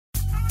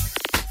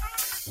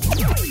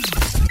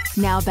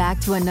Now back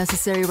to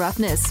Unnecessary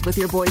Roughness with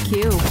your boy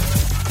Q.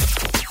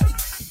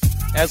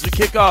 As we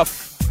kick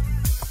off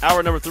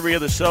hour number 3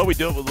 of the show, we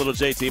do it with little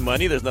JT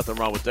Money. There's nothing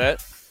wrong with that.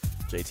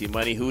 JT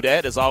Money, who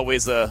dat, is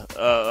always a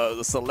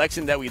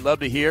selection that we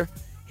love to hear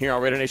here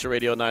on Raider Nation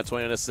Radio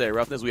 920 Unnecessary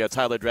Roughness. We have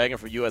Tyler Dragon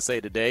from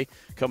USA Today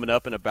coming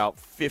up in about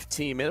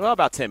 15 minutes, well,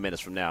 about 10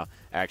 minutes from now,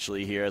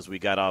 actually, here as we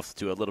got off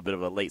to a little bit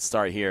of a late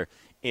start here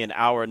in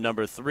hour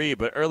number 3.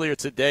 But earlier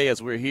today,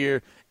 as we're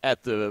here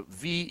at the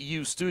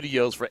VU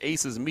studios for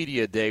Aces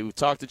Media Day, we've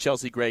talked to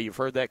Chelsea Gray. You've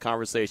heard that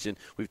conversation.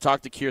 We've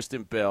talked to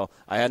Kirsten Bell.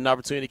 I had an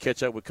opportunity to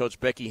catch up with Coach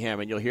Becky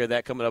Hammon. You'll hear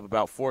that coming up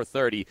about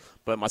 4:30.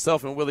 But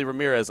myself and Willie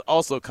Ramirez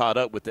also caught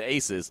up with the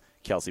Aces,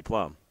 Kelsey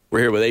Plum. We're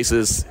here with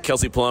Aces.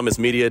 Kelsey Plum, is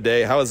Media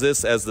Day. How is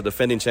this as the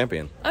defending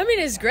champion? I mean,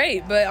 it's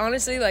great, but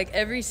honestly, like,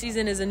 every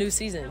season is a new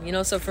season, you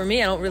know? So for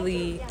me, I don't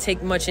really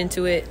take much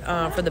into it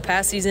for the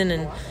past season.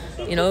 And,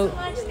 you know,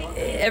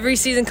 every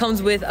season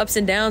comes with ups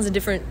and downs and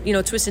different, you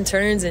know, twists and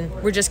turns, and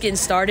we're just getting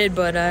started.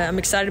 But I'm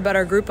excited about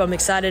our group. I'm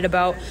excited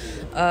about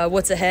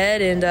what's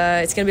ahead, and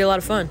it's going to be a lot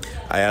of fun.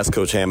 I asked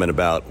Coach Hammon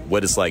about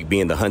what it's like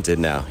being the hunted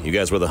now. You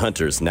guys were the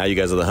hunters. Now you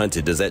guys are the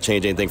hunted. Does that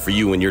change anything for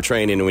you when you're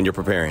training and when you're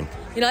preparing?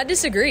 You know, I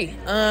disagree.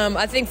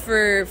 I think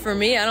for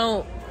me, I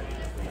don't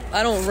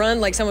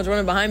run like someone's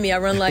running behind me. I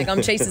run like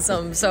I'm chasing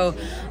something. So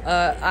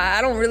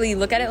I don't really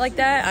look at it like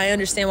that. I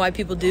understand why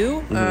people do,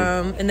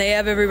 and they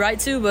have every right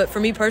to. But for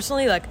me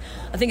personally, like,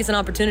 I think it's an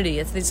opportunity.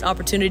 It's an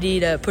opportunity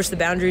to push the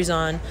boundaries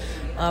on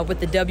what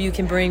the W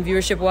can bring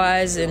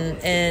viewership-wise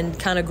and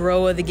kind of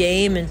grow the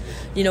game. And,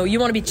 you know,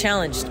 you want to be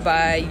challenged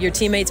by your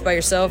teammates, by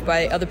yourself,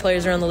 by other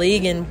players around the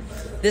league. And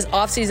this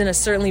offseason has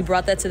certainly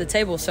brought that to the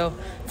table. So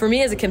for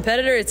me as a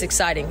competitor, it's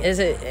exciting.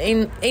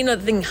 Ain't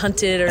nothing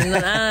hunted or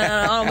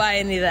I don't buy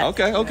any of that.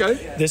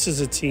 Okay. This is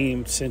a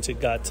team, since it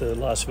got to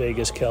Las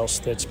Vegas,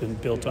 Kels, that's been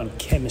built on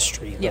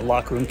chemistry, the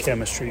locker room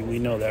chemistry. We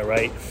know that,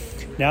 right?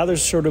 Now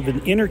there's sort of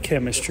an inner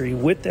chemistry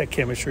with that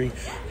chemistry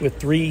with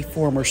 3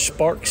 former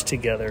Sparks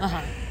together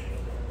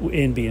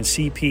in being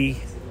CP,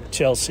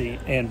 Chelsea,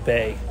 and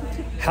Bay.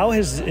 How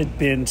has it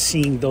been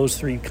seeing those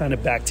 3 kind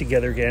of back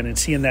together again and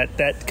seeing that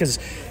because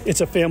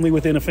it's a family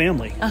within a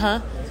family?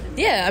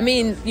 Yeah, I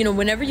mean, you know,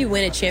 whenever you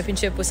win a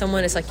championship with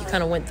someone, it's like you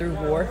kind of went through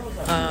war.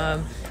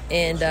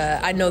 And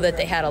I know that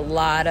they had a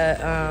lot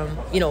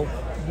of, you know,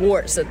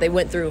 wars that they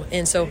went through.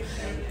 And so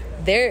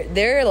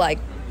they're like,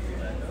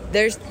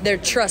 their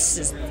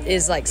trust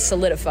is like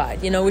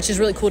solidified, you know, which is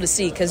really cool to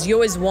see, because you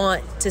always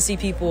want to see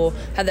people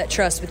have that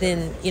trust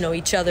within, you know,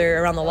 each other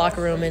around the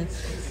locker room. And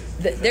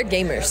they're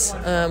gamers.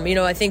 You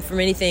know, I think from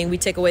anything, we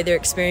take away their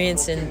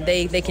experience, and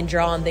they can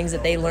draw on things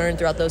that they learned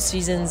throughout those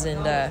seasons.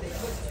 And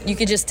you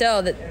can just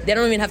tell that they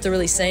don't even have to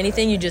really say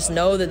anything. You just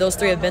know that those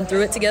 3 have been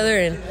through it together.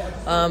 And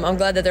I'm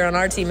glad that they're on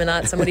our team and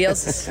not somebody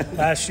else's.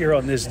 Last year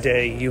on this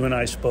day, you and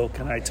I spoke,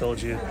 and I told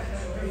you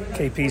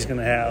KP's going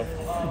to have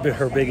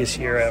her biggest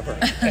year ever,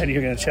 and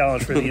you're going to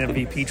challenge for the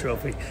MVP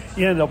trophy.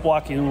 You ended up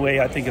walking away,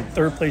 I think, in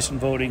 3rd place in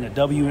voting, a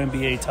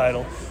WNBA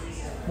title.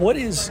 What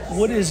is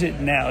it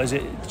now? Is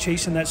it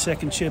chasing that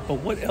second chip, but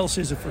what else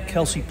is it for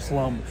Kelsey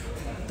Plum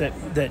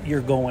that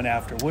you're going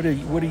after? What are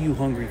you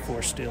hungry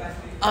for still?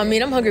 I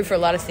mean, I'm hungry for a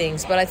lot of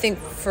things, but I think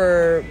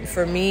for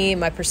me,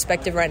 my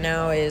perspective right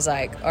now is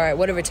like, all right,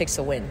 whatever it takes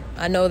to win.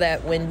 I know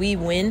that when we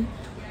win,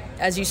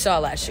 as you saw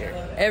last year,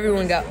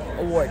 everyone got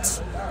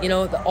awards. You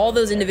know, all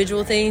those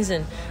individual things.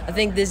 And I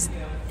think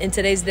in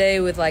today's day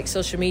with like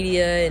social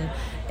media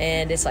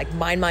and it's like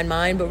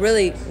mine. But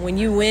really, when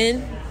you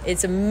win,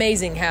 it's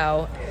amazing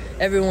how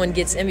everyone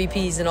gets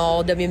MVPs and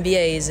all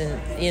WNBAs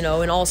and, you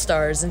know, and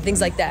All-Stars and things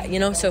like that, you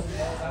know?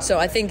 So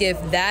I think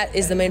if that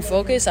is the main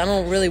focus, I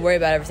don't really worry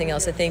about everything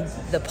else. I think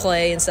the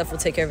play and stuff will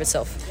take care of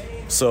itself.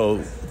 So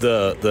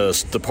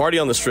the party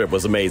on the Strip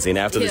was amazing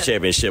after the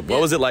championship.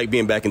 What was it like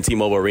being back in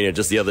T-Mobile Arena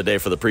just the other day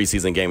for the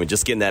preseason game and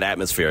just getting that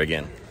atmosphere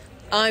again?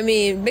 I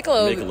mean,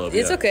 Michelob,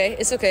 it's okay.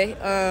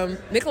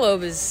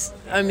 Michelob is,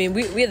 I mean,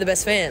 we have the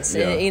best fans.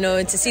 Yeah. And, you know,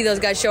 and to see those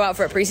guys show out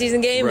for a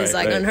preseason game is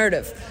like unheard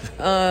of.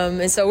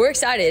 And so we're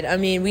excited. I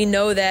mean, we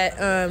know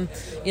that,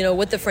 you know,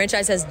 what the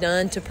franchise has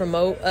done to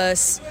promote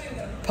us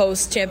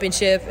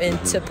post-championship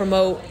and to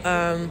promote,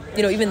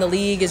 you know, even the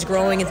league is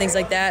growing and things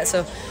like that.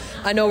 So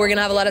I know we're going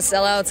to have a lot of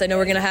sellouts. I know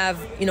we're going to have,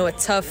 you know, a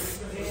tough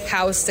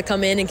house to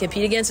come in and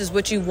compete against is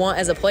what you want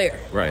as a player.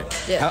 Right.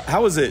 Yeah.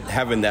 How is it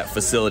having that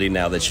facility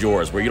now that's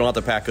yours, where you don't have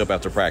to pack up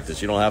after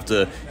practice? You don't have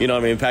to, you know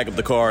what I mean, pack up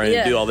the car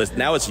and do all this.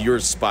 Now it's your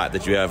spot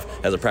that you have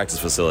as a practice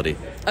facility.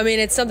 I mean,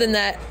 it's something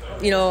that,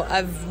 you know,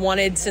 I've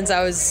wanted since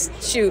I was,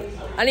 I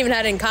didn't even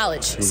have it in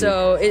college.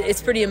 So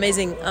it's pretty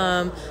amazing.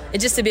 And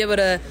just to be able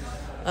to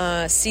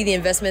see the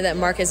investment that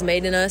Mark has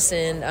made in us,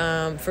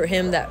 and for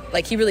him that,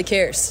 like, he really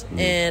cares.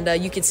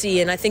 And you could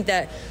see, and I think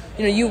that,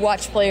 you know, you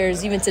watch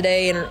players even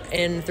today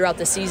and throughout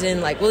the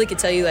season, like Willie could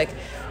tell you, like,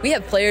 we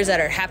have players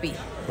that are happy.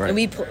 Right.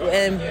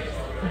 And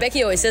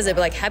Becky always says it,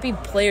 but like happy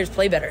players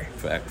play better.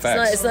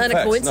 It's not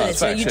a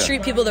coincidence. You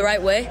treat people the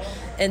right way,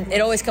 and it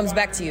always comes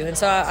back to you. And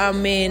so, I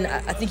mean,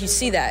 I think you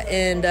see that,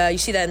 and you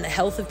see that in the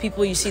health of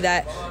people. You see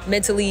that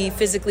mentally,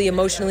 physically,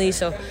 emotionally.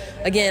 So,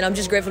 again, I'm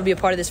just grateful to be a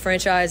part of this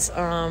franchise.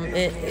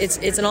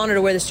 It's an honor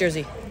to wear this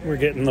jersey. We're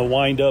getting the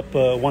wind up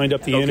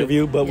the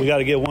interview, but we got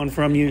to get one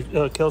from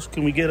you, Kelsey.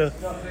 Can we get a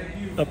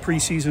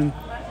preseason?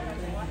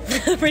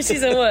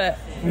 Preseason what?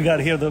 We got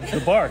to hear the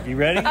bark. You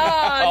ready? Oh, no,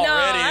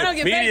 I don't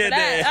get paid for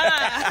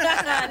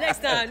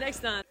that. Next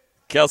time.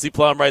 Kelsey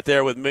Plum right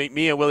there with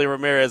me and Willie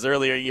Ramirez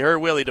earlier. You heard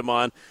Willie,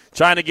 Damon,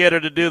 trying to get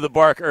her to do the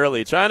bark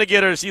early. Trying to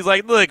get her. She's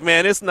like, look,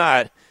 man, it's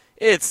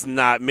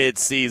not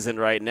mid-season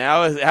right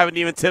now. I haven't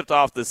even tipped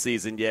off the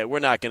season yet. We're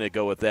not going to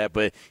go with that.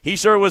 But he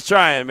sure was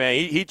trying,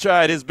 man. He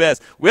tried his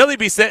best. Willie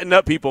be setting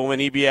up people when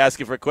he be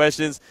asking for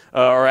questions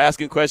or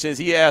asking questions.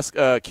 He asked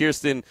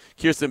Kirsten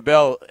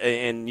Bell,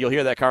 and you'll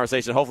hear that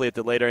conversation hopefully at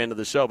the later end of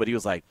the show. But he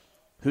was like,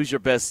 who's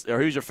your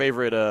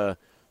favorite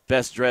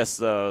best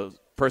dressed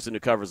person who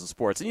covers the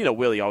sports? And, you know,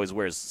 Willie always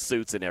wears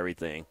suits and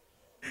everything.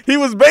 He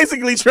was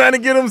basically trying to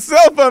get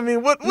himself. I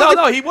mean, what?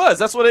 No, he was.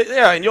 That's what.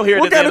 And you'll hear it.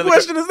 What kind of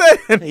question is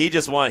that? He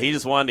just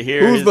wanted to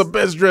hear. Who's the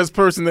best dressed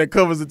person that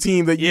covers the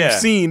team that you've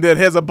seen that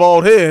has a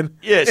bald head?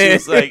 Yeah,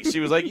 she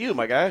was like, you,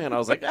 my guy, and I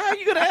was like, how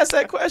you gonna ask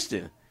that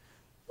question?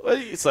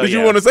 So, did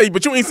you want to say?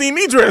 But you ain't seen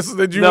me dressed.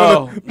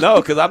 No,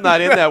 because I'm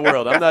not in that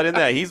world. I'm not in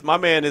that. My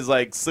man is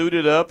like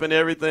suited up and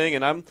everything,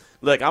 and I'm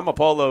a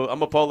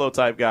polo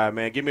type guy,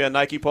 man. Give me a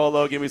Nike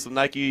polo, give me some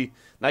Nike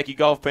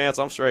golf pants.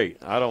 I'm straight.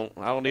 I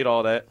don't need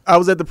all that. I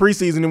was at the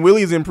preseason, and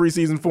Willie's in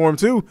preseason form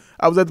too.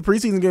 I was at the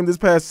preseason game this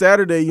past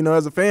Saturday, you know,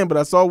 as a fan, but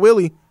I saw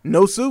Willie,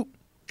 no suit.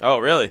 Oh,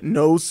 really?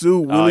 No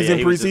suit. Willie's in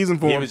preseason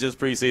form. He was just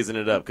preseasoning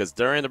it up because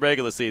during the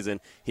regular season,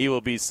 he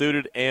will be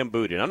suited and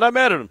booted. I'm not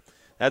mad at him.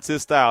 That's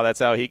his style. That's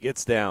how he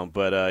gets down.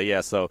 But,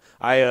 so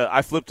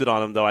I flipped it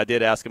on him, though. I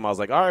did ask him. I was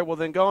like, all right, well,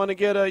 then go on and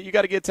you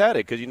got to get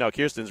tatted because, you know,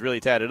 Kirsten's really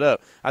tatted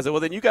up. I said,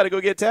 well, then you got to go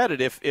get tatted.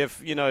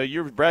 If you know,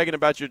 you're bragging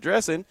about your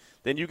dressing,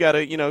 then you got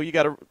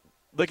to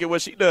look at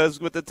what she does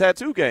with the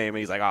tattoo game. And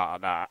he's like, oh,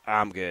 nah,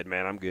 I'm good,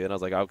 man. I'm good. And I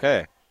was like,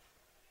 okay.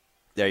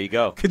 There you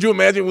go. Could you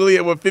imagine Willie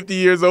at 50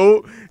 years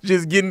old,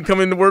 just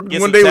coming to work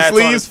get one day with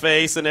sleeves? On his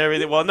face and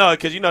everything. Well, no,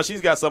 because, you know,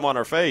 she's got some on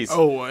her face.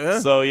 Oh,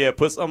 yeah? So, yeah,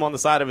 put some on the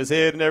side of his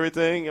head and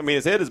everything. I mean,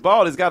 his head is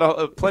bald. He's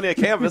got plenty of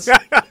canvas.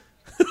 I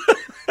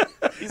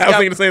was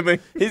thinking the same thing.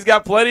 He's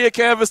got plenty of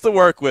canvas to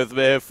work with,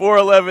 man.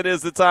 4:11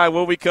 is the time.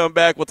 When we come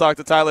back, we'll talk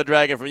to Tyler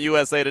Dragon from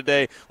USA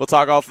Today. We'll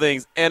talk all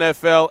things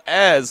NFL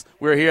as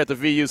we're here at the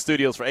VU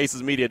studios for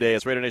Aces Media Day.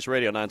 It's Raider Nation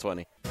Radio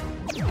 920.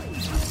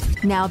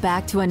 Now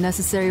back to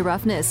Unnecessary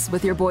Roughness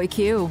with your boy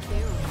Q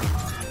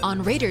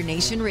on Raider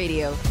Nation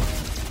Radio.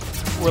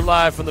 We're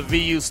live from the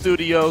VU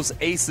studios,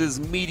 Aces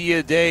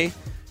Media Day.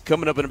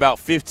 Coming up in about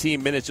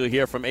 15 minutes, you'll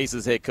hear from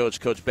Aces head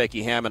coach, Coach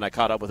Becky Hammon. I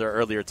caught up with her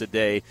earlier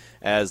today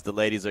as the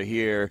ladies are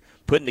here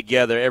putting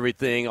together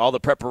everything, all the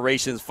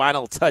preparations,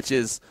 final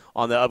touches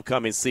on the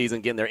upcoming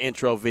season, getting their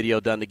intro video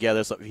done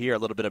together. So if you hear a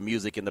little bit of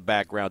music in the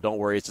background, don't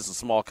worry. It's just a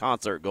small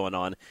concert going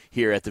on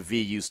here at the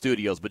VU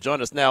studios. But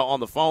join us now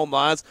on the phone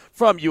lines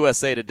from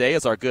USA Today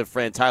is our good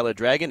friend Tyler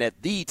Dragon at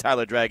the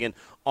Tyler Dragon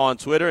on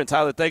Twitter. And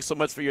Tyler, thanks so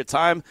much for your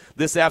time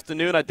this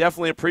afternoon. I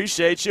definitely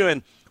appreciate you.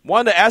 And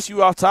wanted to ask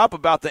you off top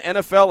about the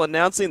NFL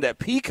announcing that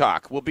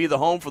Peacock will be the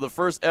home for the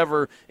first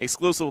ever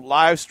exclusive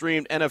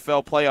live-streamed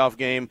NFL playoff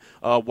game,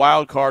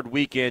 Wild Card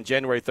Weekend,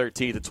 January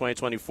 13th of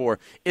 2024.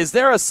 Is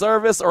there a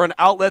service or an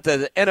outlet that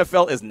the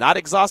NFL is not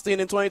exhausting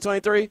in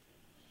 2023?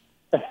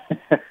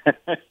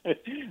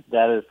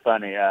 That is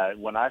funny.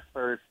 When I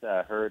first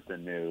heard the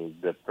news,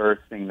 the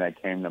first thing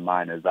that came to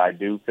mind is I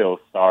do feel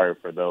sorry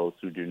for those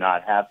who do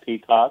not have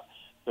Peacock,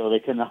 so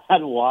they cannot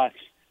watch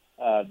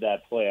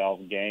that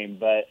playoff game.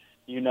 But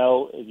you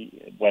know,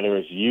 whether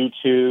it's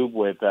YouTube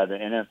with the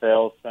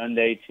NFL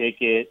Sunday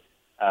Ticket,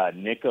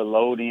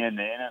 Nickelodeon,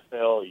 the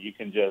NFL, you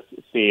can just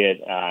see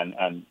it on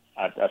an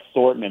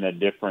assortment of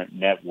different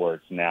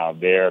networks now.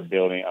 They're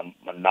building a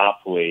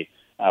monopoly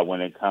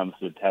when it comes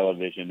to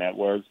television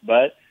networks.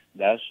 But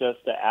that's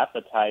just the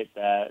appetite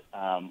that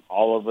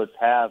all of us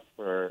have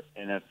for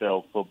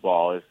NFL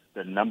football. It's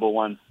the number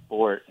one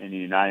sport in the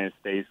United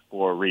States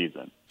for a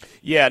reason.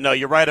 Yeah, no,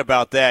 you're right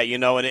about that, you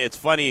know, and it's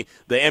funny,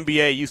 the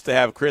NBA used to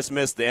have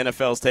Christmas, the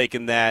NFL's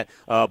taken that.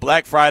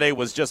 Black Friday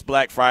was just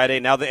Black Friday,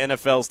 now the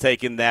NFL's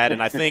taken that,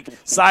 and I think,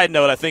 side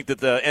note, I think that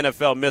the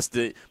NFL missed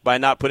it by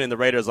not putting the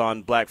Raiders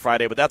on Black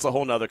Friday, but that's a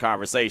whole nother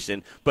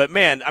conversation. But,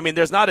 man, I mean,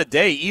 there's not a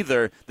day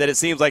either that it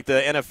seems like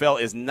the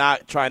NFL is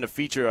not trying to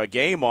feature a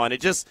game on.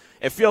 It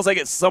feels like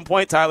at some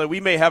point, Tyler,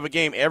 we may have a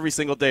game every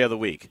single day of the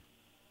week.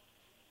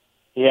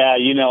 Yeah,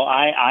 you know,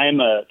 I'm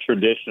a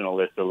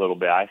traditionalist a little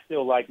bit. I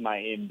still like my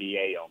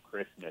NBA on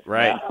Christmas.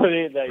 Right.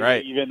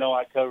 Right. Even though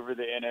I cover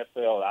the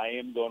NFL, I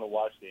am going to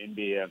watch the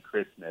NBA on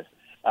Christmas.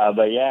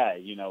 But, yeah,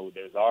 you know,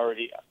 there's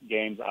already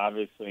games,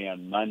 obviously,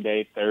 on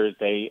Monday,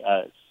 Thursday,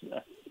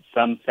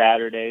 some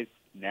Saturdays.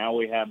 Now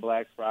we have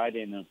Black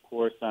Friday, and, of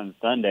course, on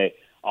Sunday.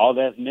 all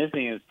that's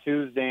missing is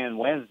Tuesday and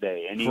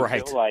Wednesday, and you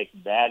feel like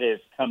that is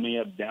coming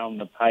up down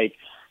the pike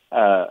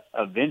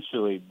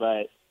eventually.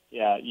 But,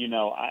 yeah,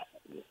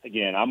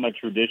 I'm a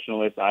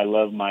traditionalist. I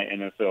love my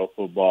NFL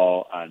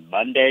football on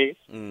Mondays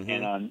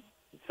and on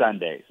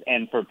Sundays.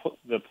 And for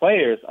the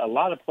players, a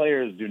lot of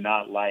players do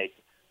not like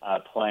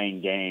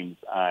playing games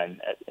on,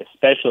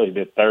 especially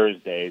the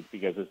Thursdays,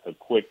 because it's a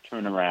quick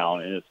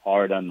turnaround and it's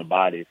hard on the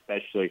body,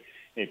 especially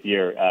if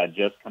you're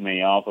just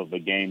coming off of a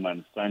game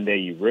on Sunday.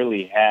 You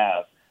really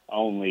have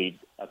only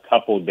a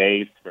couple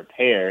days to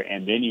prepare,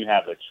 and then you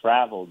have a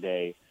travel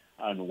day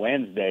on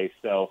Wednesday.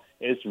 So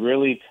it's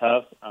really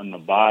tough on the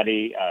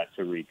body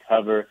to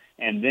recover.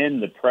 And then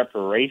the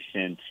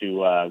preparation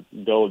to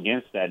go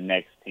against that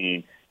next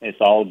team, it's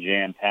all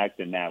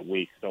jam-packed in that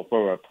week. So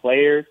for a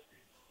player's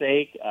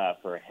sake,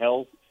 for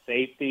health,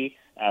 safety,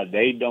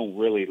 they don't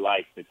really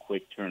like the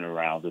quick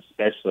turnarounds,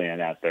 especially on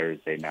that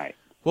Thursday night.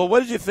 Well,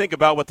 what did you think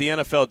about what the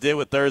NFL did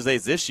with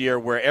Thursdays this year,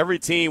 where every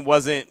team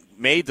wasn't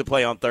made to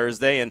play on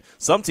Thursday, and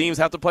some teams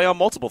have to play on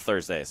multiple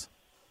Thursdays?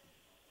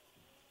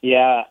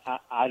 Yeah,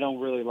 I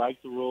don't really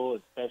like the rule,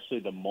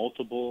 especially the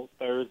multiple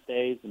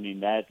Thursdays. I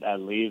mean, that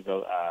leaves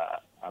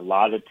a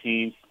lot of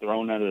teams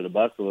thrown under the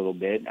bus a little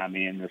bit. I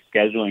mean, the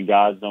scheduling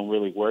gods don't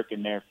really work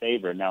in their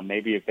favor. Now,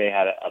 maybe if they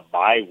had a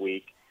bye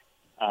week,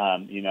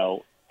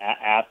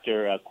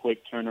 after a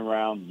quick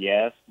turnaround,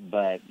 yes,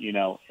 but,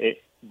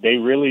 they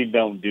really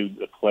don't do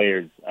the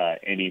players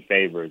any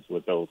favors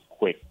with those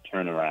quick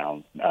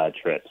turnaround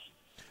trips.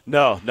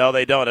 No,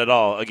 they don't at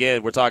all.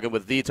 Again, we're talking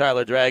with the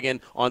Tyler Dragon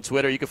on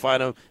Twitter. You can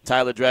find him,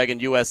 Tyler Dragon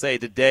USA.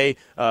 Today,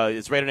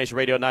 it's Raider Nation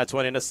Radio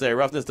 920, Necessary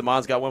Roughness.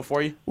 Damon's got one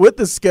for you. With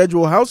the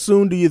schedule, how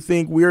soon do you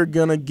think we're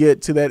going to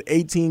get to that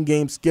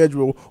 18-game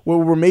schedule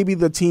where maybe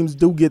the teams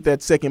do get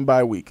that second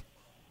bye week?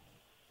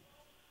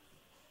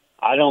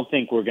 I don't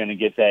think we're going to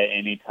get that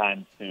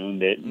anytime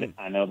soon.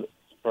 I know that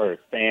for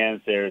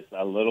fans, there's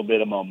a little bit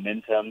of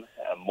momentum.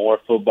 More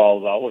football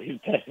is always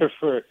better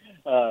for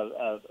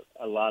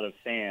a lot of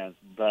fans,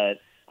 but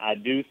I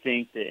do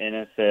think the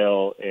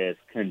NFL is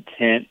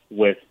content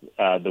with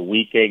the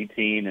Week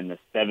 18 and the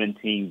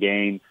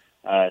 17-game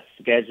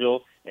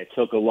schedule. It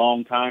took a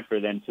long time for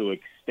them to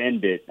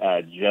extend it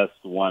just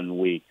 1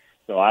 week,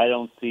 so I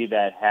don't see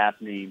that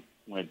happening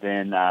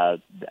within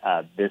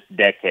this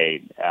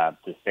decade,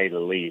 to say the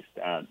least.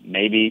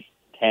 Maybe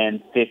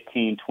 10,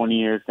 15, 20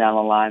 years down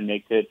the line, they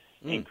could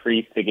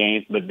increase the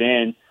games. But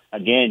then,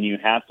 again, you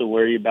have to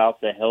worry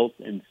about the health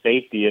and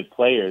safety of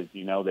players.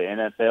 The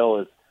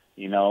NFL is,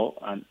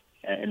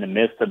 in the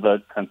midst of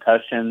a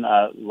concussion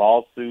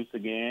lawsuits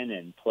again,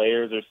 and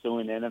players are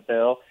suing the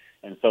NFL.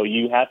 And so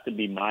you have to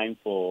be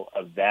mindful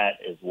of that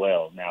as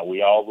well. Now,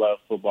 we all love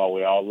football.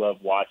 We all love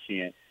watching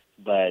it.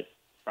 But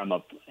from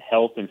a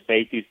health and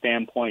safety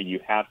standpoint, you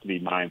have to be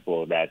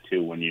mindful of that,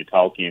 too, when you're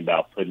talking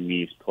about putting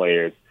these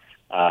players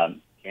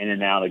in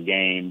and out of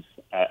games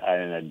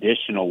an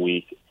additional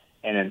week,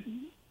 and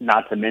then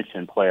not to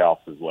mention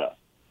playoffs as well.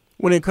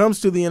 When it comes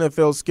to the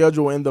NFL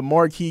schedule and the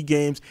marquee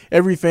games,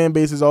 every fan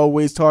base is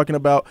always talking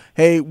about,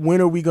 hey,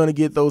 when are we going to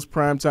get those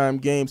primetime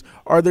games?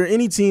 Are there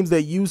any teams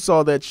that you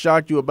saw that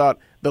shocked you about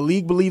the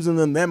league believes in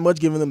them that much,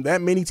 giving them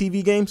that many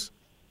TV games?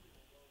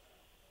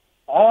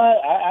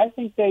 I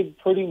think they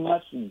pretty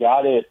much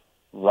got it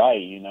right.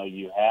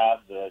 You have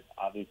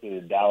obviously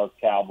the Dallas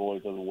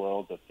Cowboys of the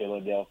world, the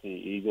Philadelphia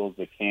Eagles,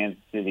 the Kansas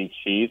City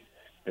Chiefs,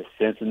 the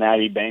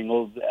Cincinnati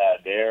Bengals.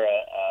 They're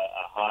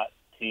a hot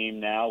team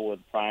now with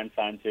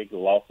primetime tickets, the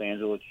Los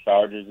Angeles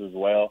Chargers as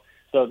well.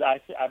 So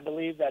I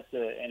believe that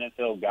the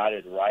NFL got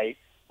it right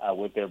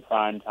with their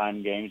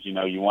primetime games.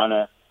 You want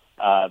to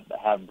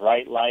have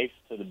bright lights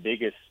to the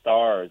biggest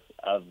stars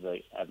of the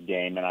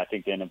game, and I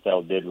think the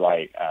NFL did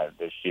right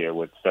this year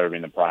with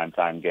serving the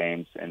primetime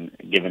games and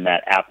giving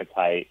that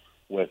appetite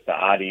with the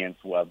audience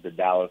of the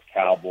Dallas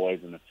Cowboys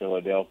and the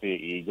Philadelphia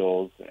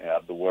Eagles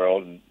of the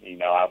world. And,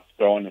 I was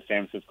throwing the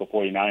San Francisco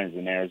 49ers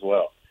in there as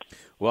well.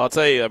 Well, I'll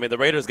tell you, the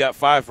Raiders got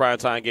 5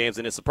 primetime games,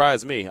 and it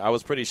surprised me. I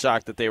was pretty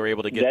shocked that they were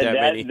able to get that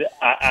many.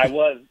 I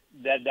was.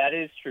 That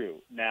is true.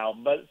 Now,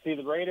 but see,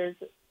 the Raiders,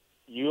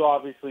 you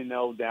obviously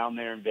know down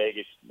there in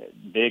Vegas,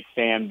 big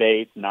fan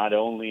base, not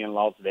only in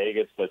Las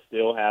Vegas, but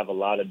still have a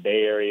lot of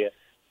Bay Area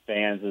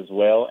fans as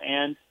well.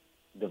 And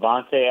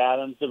Devontae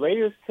Adams, the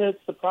Raiders could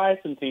surprise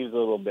some teams a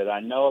little bit. I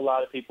know a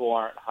lot of people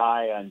aren't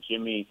high on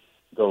Jimmy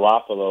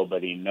Garoppolo,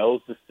 but he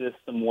knows the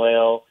system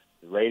well.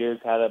 The Raiders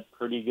had a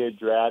pretty good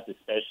draft,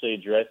 especially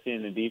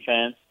addressing the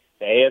defense.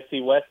 The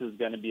AFC West is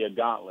going to be a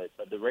gauntlet,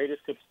 but the Raiders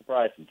could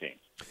surprise some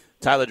teams.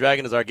 Tyler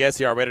Dragon is our guest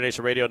here on Raider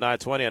Nation Radio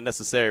 920 on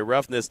Necessary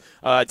Roughness.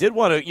 I did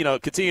want to,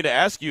 continue to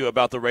ask you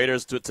about the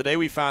Raiders. Today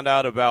we found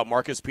out about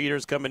Marcus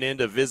Peters coming in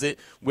to visit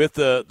with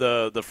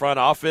the front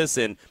office,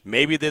 and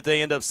maybe that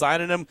they end up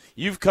signing him.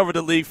 You've covered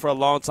the league for a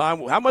long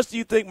time. How much do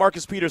you think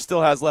Marcus Peters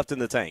still has left in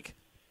the tank?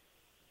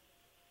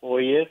 Well,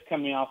 he is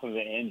coming off of an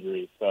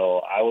injury,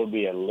 so I would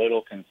be a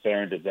little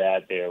concerned of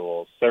that. They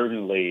will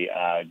certainly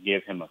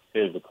give him a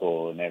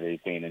physical and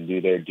everything and do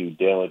their due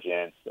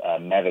diligence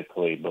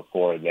medically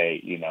before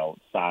they,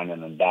 sign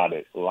on the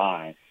dotted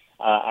line.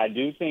 I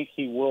do think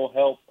he will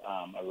help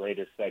a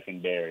Raiders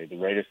secondary. The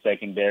Raiders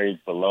secondary is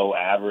below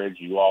average.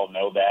 You all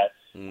know that.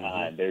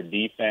 Mm-hmm. Their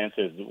defense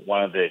is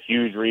one of the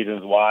huge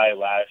reasons why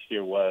last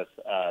year was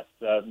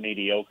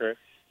sub-mediocre.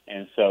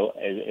 And so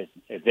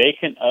if they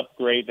can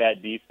upgrade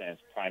that defense,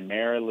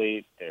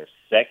 primarily their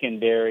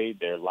secondary,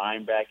 their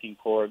linebacking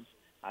corps,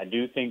 I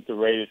do think the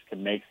Raiders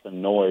can make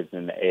some noise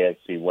in the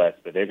AFC West,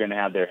 but they're going to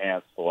have their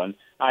hands full. And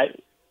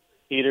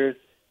Peters,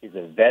 he's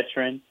a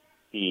veteran.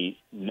 He's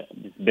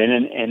been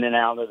in and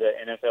out of the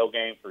NFL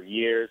game for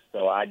years,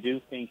 so I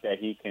do think that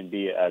he can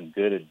be a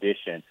good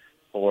addition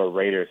for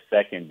Raiders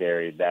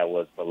secondary that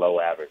was below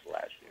average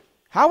last year.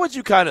 How would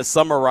you kind of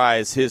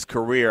summarize his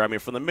career? I mean,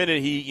 from the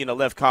minute he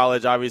left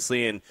college,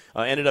 obviously, and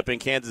ended up in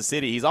Kansas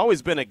City, he's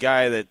always been a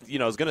guy that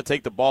is going to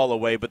take the ball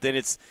away. But then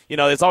it's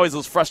always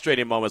those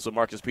frustrating moments with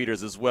Marcus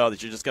Peters as well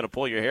that you're just going to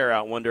pull your hair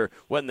out and wonder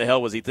what in the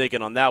hell was he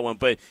thinking on that one.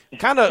 But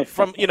kind of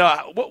from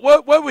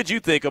what would you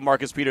think of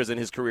Marcus Peters in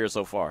his career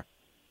so far?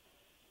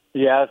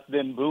 Yeah, it's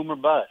been boom or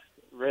bust,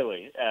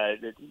 really.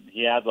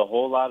 He has a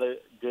whole lot of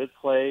good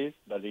plays,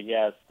 but he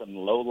has some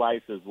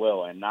lowlights as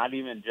well, and not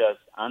even just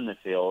on the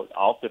field,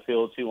 off the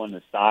field too, on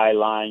the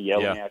sideline,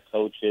 yelling at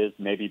coaches,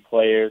 maybe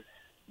players.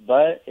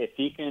 But if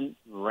he can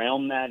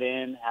realm that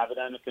in, have it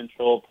under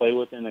control, play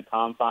within the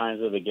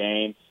confines of the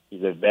game,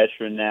 he's a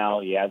veteran now,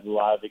 he has a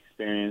lot of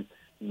experience,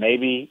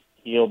 maybe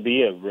he'll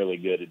be a really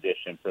good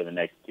addition for the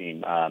next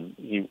team.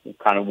 He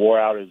kind of wore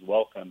out his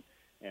welcome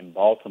in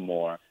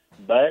Baltimore,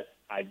 but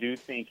I do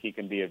think he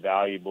can be a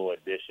valuable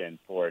addition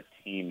for a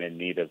team in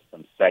need of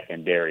some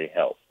secondary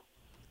help.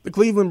 The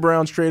Cleveland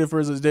Browns traded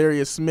for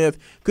Zadarius Smith.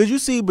 Could you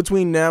see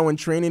between now and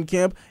training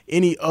camp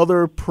any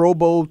other Pro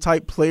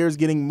Bowl-type players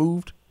getting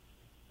moved?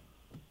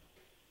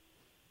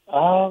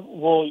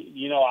 Well,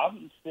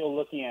 I'm still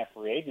looking at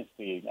free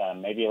agency,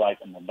 maybe like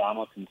a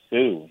Ndamukong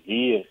Suh.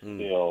 He is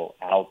still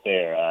out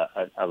there.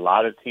 A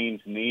lot of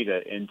teams need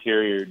an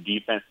interior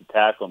defensive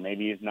tackle.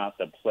 Maybe he's not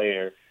the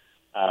player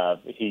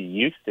he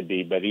used to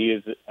be, but he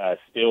is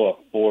still a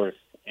force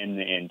in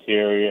the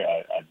interior,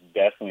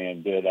 definitely a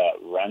good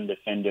run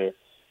defender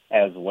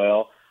as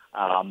well.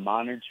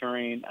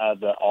 Monitoring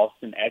the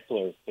Austin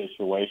Eckler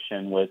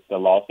situation with the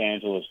Los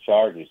Angeles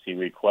Chargers. He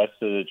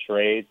requested a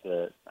trade.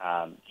 The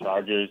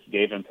Chargers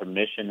gave him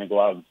permission to go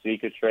out and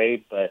seek a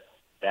trade, but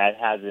that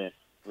hasn't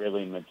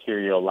really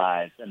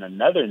materialized. And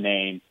another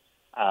name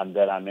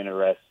that I'm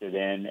interested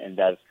in and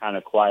that's kind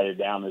of quieted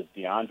down is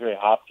DeAndre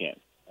Hopkins,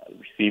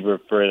 receiver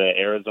for the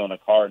Arizona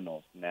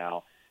Cardinals.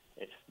 Now,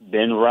 it's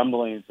been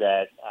rumblings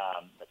that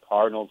the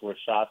Cardinals were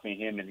shopping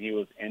him and he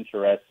was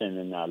interested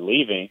in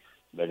leaving,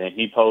 but then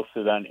he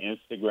posted on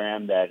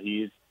Instagram that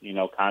he's,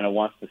 kind of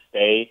wants to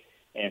stay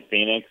in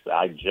Phoenix.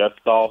 I just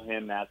saw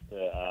him at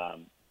the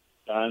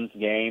Suns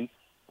game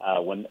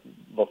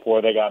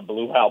before they got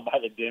blew out by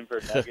the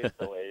Denver Nuggets,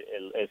 so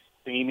it's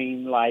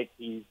seeming like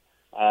he's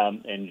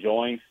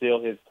enjoying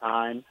still his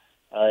time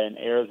in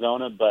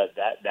Arizona, but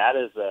that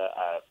is a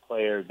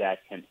player that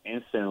can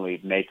instantly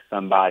make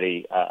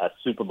somebody a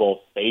Super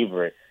Bowl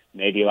favorite,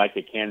 maybe like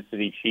the Kansas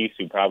City Chiefs,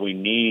 who probably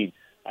need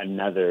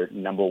another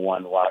number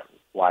one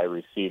wide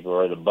receiver,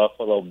 or the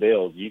Buffalo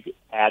Bills. You could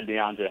add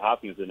DeAndre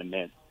Hopkins in a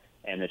minute,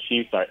 and the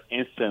Chiefs are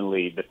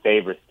instantly the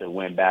favorites to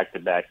win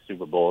back-to-back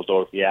Super Bowls.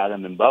 Or if you add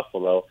them in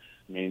Buffalo,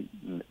 I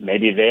mean,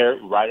 maybe they're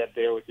right up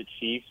there with the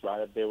Chiefs, right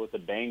up there with the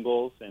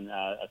Bengals, and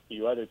a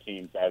few other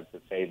teams as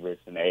the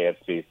favorites in the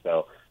AFC.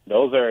 So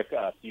those are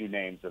a few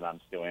names that I'm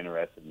still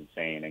interested in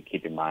seeing and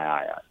keeping my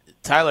eye on.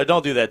 Tyler,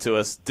 don't do that to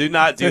us. Do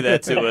not do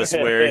that to us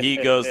where he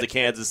goes to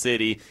Kansas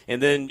City.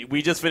 And then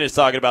we just finished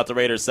talking about the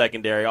Raiders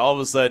secondary. All of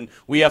a sudden,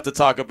 we have to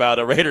talk about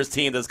a Raiders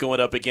team that's going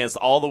up against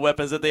all the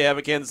weapons that they have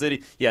in Kansas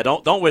City. Yeah,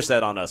 don't wish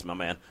that on us, my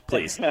man.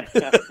 Please.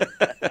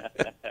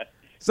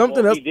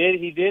 Something else.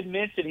 He did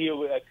mention he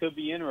could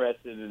be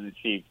interested in the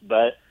Chiefs,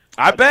 but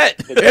I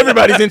bet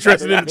everybody's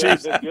interested in the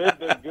Chiefs.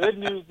 The good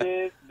news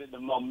is that the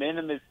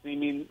momentum is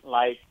seeming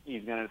like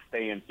he's going to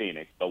stay in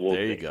Phoenix. So we'll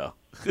there see. You go.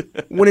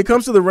 When it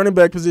comes to the running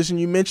back position,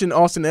 you mentioned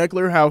Austin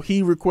Eckler, how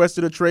he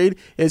requested a trade.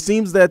 It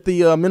seems that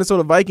the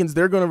Minnesota Vikings,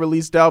 they're going to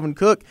release Dalvin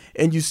Cook,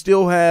 and you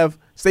still have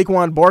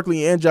Saquon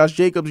Barkley and Josh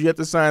Jacobs yet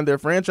to sign their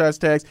franchise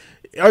tags.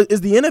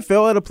 Is the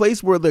NFL at a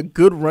place where the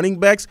good running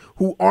backs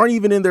who aren't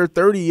even in their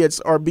 30s yet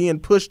are being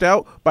pushed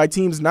out by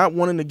teams not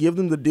wanting to give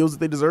them the deals that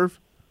they deserve?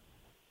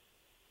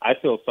 I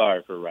feel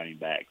sorry for running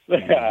backs.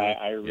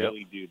 I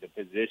really do. The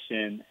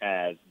position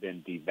has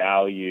been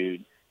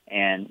devalued,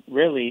 and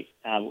really,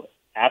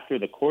 after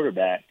the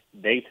quarterback,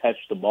 they touch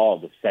the ball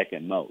the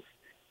second most.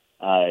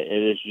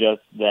 It is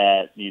just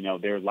that,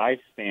 their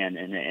lifespan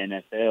in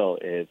the NFL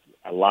is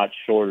a lot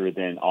shorter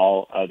than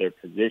all other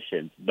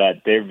positions, but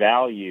their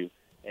value,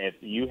 if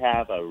you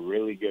have a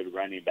really good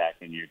running back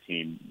in your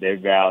team, their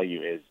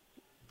value is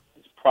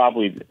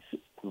probably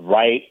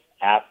right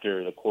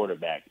after the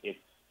quarterback. If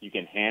you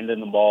can hand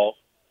in the ball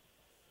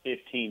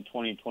 15,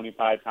 20,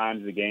 25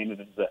 times a game, if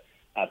it's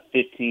a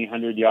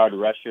 1,500-yard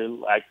rusher,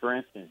 like, for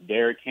instance,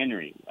 Derrick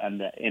Henry, and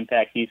the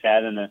impact he's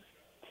had in the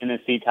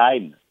Tennessee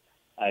Titans.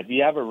 if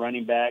you have a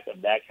running back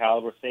of that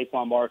caliber,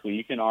 Saquon Barkley,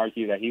 you can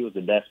argue that he was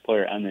the best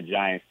player on the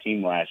Giants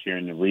team last year,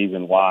 and the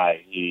reason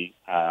why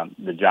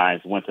the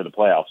Giants went to the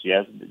playoffs.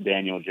 Yes,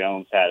 Daniel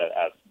Jones had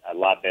a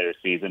lot better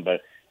season,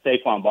 but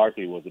Saquon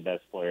Barkley was the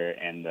best player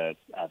and the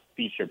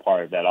feature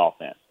part of that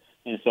offense.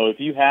 And so if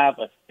you have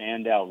a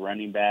standout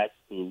running back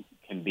who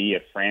can be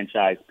a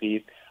franchise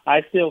piece,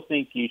 I still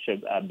think you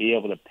should be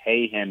able to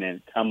pay him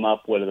and come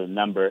up with a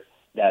number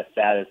that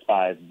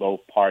satisfies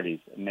both parties,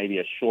 maybe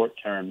a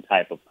short-term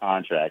type of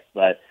contract.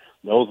 But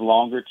those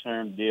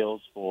longer-term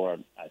deals for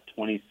a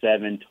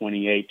 27,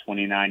 28,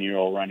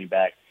 29-year-old running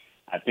back,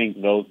 I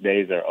think those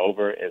days are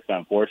over. It's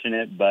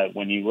unfortunate. But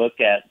when you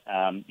look at,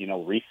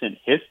 recent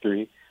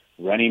history,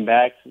 running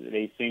backs,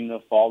 they seem to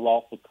fall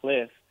off a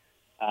cliff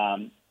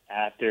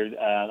after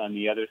on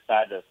the other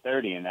side of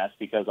 30, and that's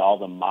because all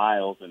the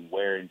miles and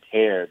wear and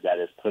tear that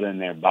is put in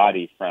their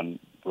body from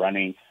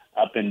running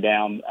up and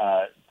down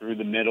through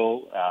the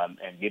middle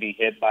and getting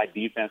hit by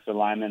defensive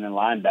linemen and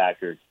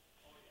linebackers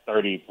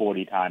 30,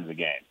 40 times a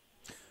game.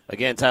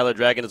 Again, Tyler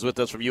Dragon is with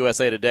us from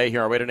USA Today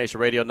here on Raider Nation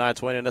Radio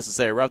 920.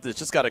 Necessary Roughness.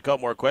 Just got a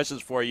couple more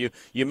questions for you.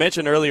 You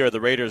mentioned earlier the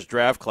Raiders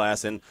draft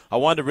class, and I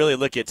wanted to really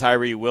look at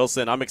Tyree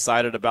Wilson. I'm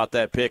excited about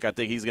that pick. I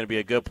think he's going to be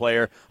a good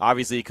player.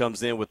 Obviously, he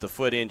comes in with the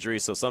foot injury,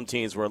 so some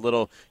teams were a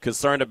little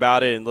concerned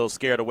about it and a little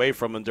scared away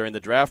from him during the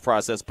draft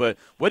process. But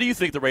what do you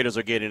think the Raiders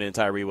are getting in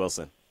Tyree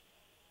Wilson?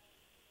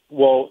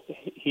 Well,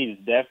 he's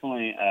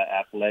definitely an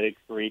athletic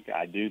freak.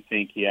 I do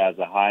think he has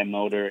a high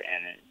motor,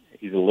 and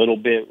he's a little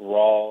bit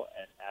raw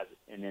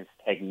in his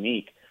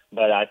technique.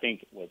 But I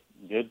think with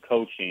good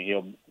coaching,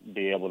 he'll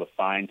be able to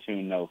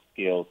fine-tune those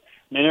skills.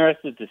 I'm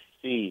interested to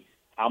see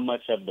how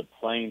much of the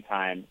playing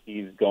time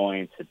he's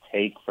going to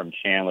take from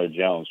Chandler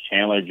Jones.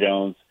 Chandler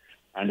Jones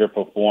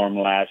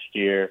underperformed last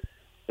year.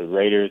 The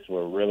Raiders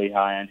were really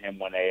high on him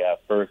when they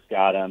first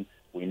got him.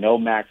 We know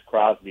Max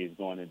Crosby is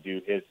going to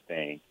do his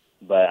thing.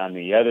 But on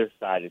the other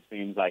side, it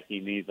seems like he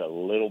needs a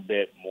little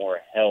bit more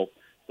help,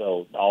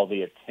 so all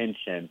the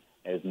attention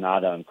is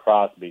not on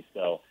Crosby.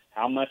 So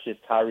how much is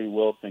Tyree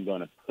Wilson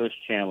going to push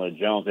Chandler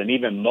Jones and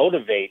even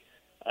motivate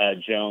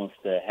Jones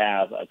to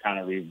have a kind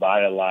of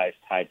revitalized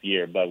type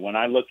year? But when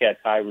I look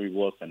at Tyree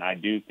Wilson, I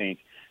do think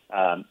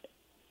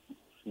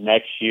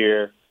next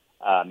year,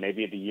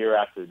 maybe the year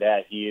after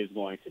that, he is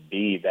going to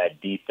be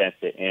that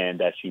defensive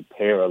end that you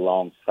pair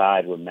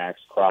alongside with Max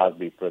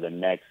Crosby for the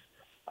next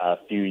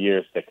few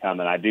years to come,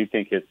 and I do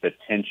think his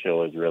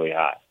potential is really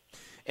high.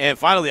 And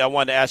finally, I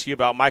wanted to ask you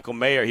about Michael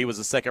Mayer. He was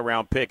a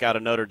second-round pick out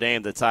of Notre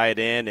Dame, the tight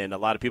end, and a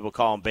lot of people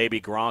call him Baby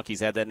Gronk.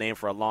 He's had that name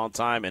for a long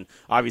time, and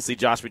obviously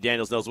Josh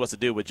McDaniels knows what to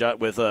do with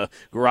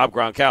Rob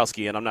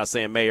Gronkowski, and I'm not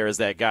saying Mayer is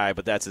that guy,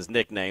 but that's his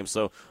nickname.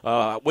 So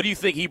what do you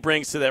think he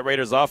brings to that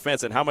Raiders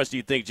offense, and how much do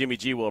you think Jimmy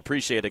G will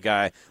appreciate a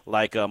guy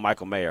like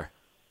Michael Mayer?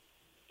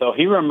 So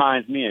he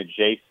reminds me of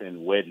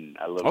Jason Witten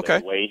a little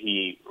bit, the way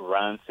he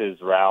runs his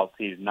routes.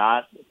 He's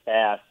not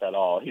fast at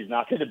all. He's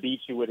not going to beat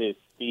you with his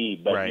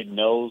speed, but he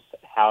knows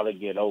how to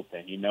get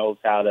open. He knows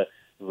how to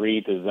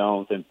read the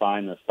zones and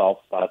find the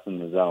soft spots in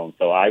the zone.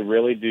 So I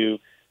really do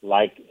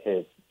like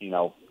his,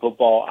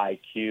 football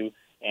IQ,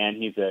 and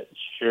he's a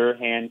sure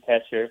hand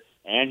catcher,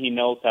 and he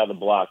knows how to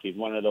block. He's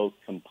one of those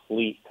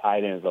complete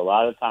tight ends. A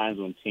lot of times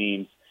when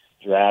teams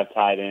draft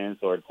tight ends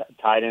or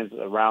tight ends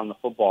around the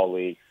football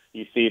league,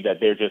 you see that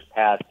they're just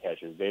pass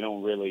catchers. They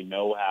don't really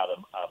know how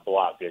to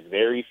block. There's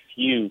very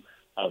few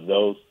of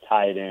those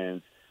tight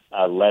ends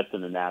left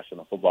in the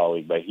National Football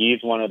League. But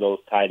he's one of those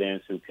tight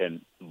ends who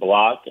can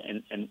block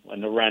in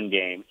the run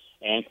game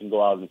and can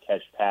go out and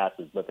catch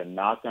passes. But the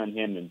knock on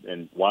him,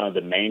 and one of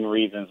the main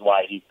reasons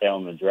why he fell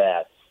in the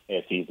draft,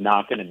 is he's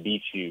not going to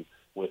beat you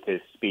with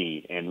his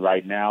speed. And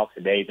right now,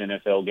 today's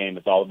NFL game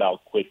is all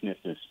about quickness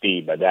and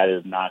speed, but that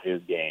is not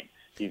his game.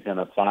 He's going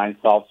to find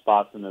soft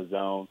spots in the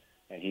zone,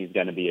 and he's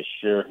going to be a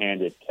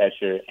sure-handed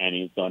catcher, and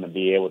he's going to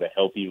be able to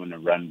help you in the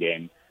run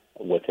game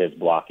with his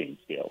blocking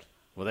skills.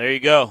 Well, there you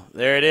go.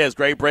 There it is.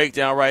 Great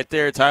breakdown right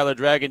there. Tyler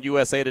Dragon,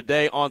 USA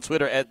Today, on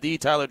Twitter at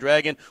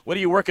 @TheTylerDragon. What are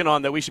you working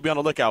on that we should be on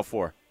the lookout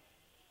for?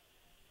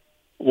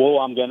 Well,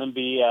 I'm going to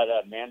be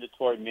at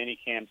mandatory mini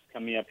camps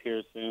coming up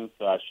here soon,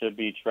 so I should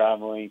be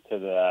traveling to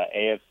the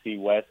AFC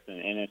West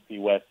and NFC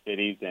West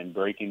cities and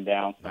breaking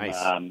down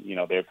some,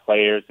 their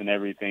players and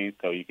everything.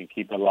 So you can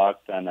keep it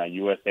locked on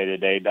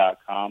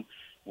usatoday.com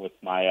with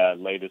my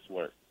latest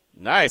work.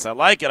 Nice. I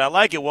like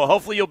it. Well,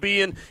 hopefully you'll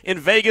be in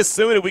Vegas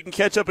soon and we can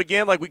catch up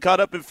again like we caught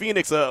up in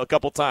Phoenix a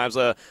couple times.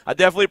 I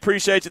definitely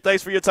appreciate you.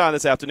 Thanks for your time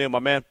this afternoon, my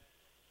man.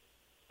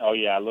 Oh,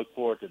 yeah. I look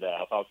forward to that.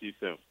 I'll talk to you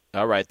soon.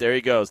 All right, there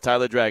he goes.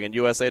 Tyler Dragon,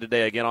 USA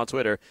Today, again on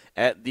Twitter,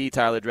 at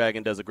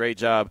 @TheTylerDragon. Does a great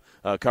job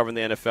covering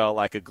the NFL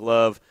like a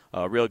glove.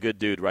 Real good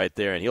dude right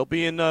there. And he'll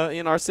be in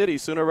our city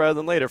sooner rather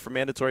than later for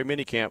mandatory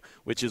minicamp,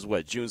 which is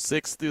what, June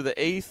 6th through the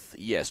 8th?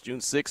 Yes, June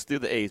 6th through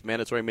the 8th,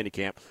 mandatory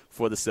minicamp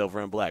for the Silver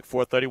and Black.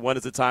 4:31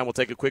 is the time. We'll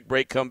take a quick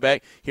break, come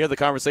back, hear the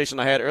conversation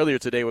I had earlier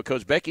today with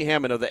Coach Becky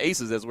Hammon of the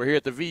Aces as we're here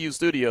at the VU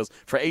studios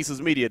for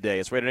Aces Media Day.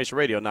 It's Raider Nation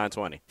Radio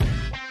 920.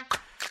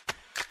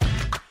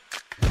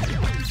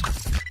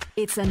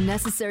 It's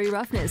Unnecessary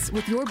Roughness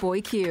with your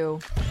boy Q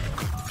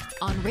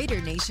on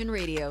Raider Nation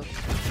Radio.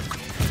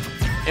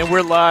 And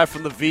we're live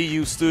from the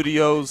VU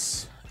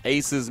studios,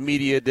 Aces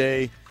Media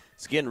Day.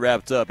 It's getting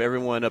wrapped up.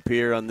 Everyone up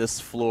here on this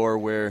floor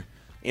where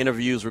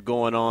interviews were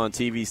going on,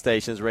 TV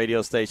stations,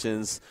 radio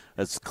stations,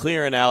 it's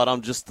clearing out.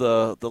 I'm just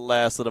the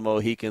last of the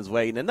Mohicans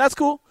waiting, and that's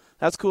cool.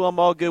 That's cool. I'm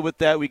all good with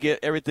that. We get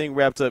everything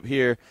wrapped up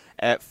here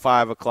at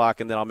 5 o'clock,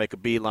 and then I'll make a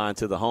beeline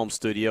to the home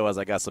studio as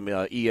I got some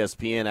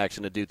ESPN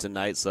action to do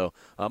tonight. So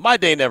my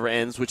day never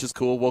ends, which is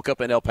cool. Woke up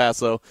in El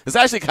Paso. It's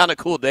actually kind of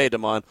a cool day,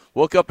 Damon.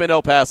 Woke up in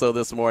El Paso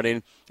this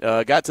morning,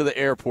 got to the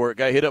airport,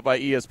 got hit up by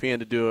ESPN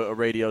to do a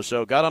radio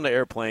show, got on the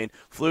airplane,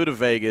 flew to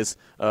Vegas,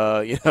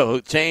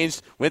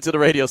 changed, went to the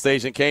radio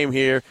station, came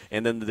here,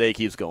 and then the day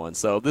keeps going.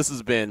 So this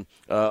has been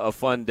a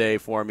fun day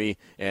for me,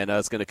 and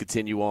it's going to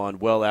continue on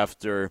well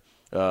after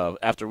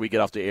we get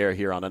off the air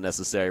here on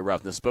Unnecessary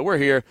Roughness. But we're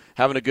here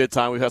having a good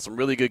time. We've had some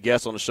really good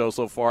guests on the show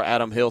so far.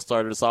 Adam Hill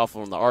started us off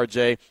on the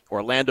RJ.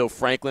 Orlando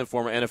Franklin,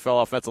 former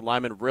NFL offensive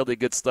lineman, really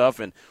good stuff.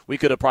 And we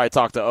could have probably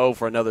talked to O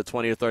for another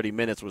 20 or 30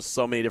 minutes with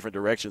so many different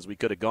directions we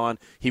could have gone.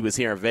 He was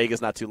here in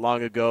Vegas not too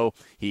long ago.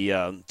 He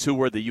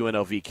toured the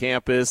UNLV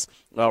campus.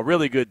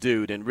 Really good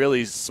dude and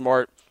really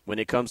smart when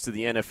it comes to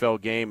the NFL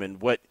game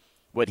and what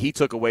he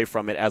took away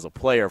from it as a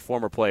player,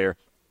 former player.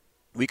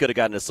 We could have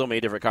gotten into so many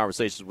different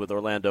conversations with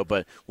Orlando,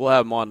 but we'll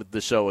have him on the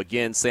show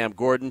again. Sam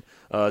Gordon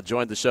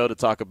joined the show to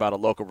talk about a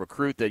local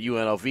recruit that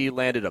UNLV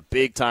landed, a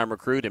big-time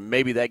recruit, and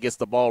maybe that gets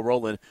the ball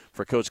rolling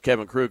for Coach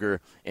Kevin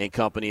Kruger and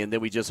company. And then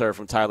we just heard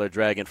from Tyler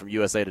Dragon from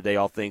USA Today,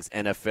 all things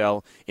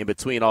NFL. In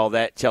between all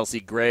that, Chelsea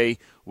Gray,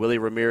 Willie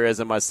Ramirez,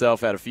 and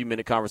myself had a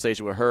few-minute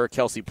conversation with her.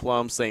 Kelsey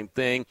Plum, same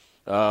thing.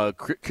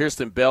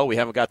 Kirsten Bell, we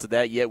haven't got to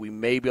that yet. We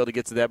may be able to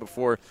get to that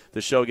before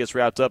the show gets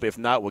wrapped up. If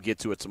not, we'll get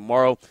to it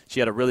tomorrow. She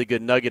had a really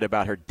good nugget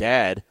about her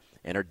dad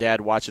and her dad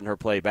watching her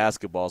play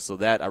basketball, so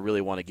that I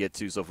really want to get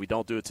to. So if we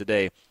don't do it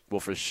today, we'll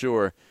for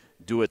sure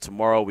do it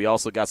tomorrow. We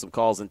also got some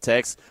calls and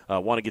texts.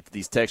 Want to get to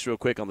these texts real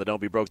quick on the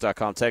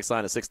don'tbebroke.com text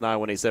line at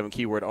 69187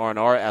 keyword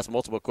R&R. Ask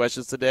multiple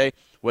questions today.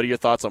 What are your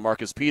thoughts on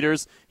Marcus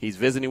Peters? He's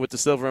visiting with the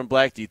Silver and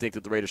Black. Do you think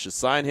that the Raiders should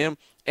sign him?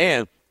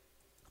 And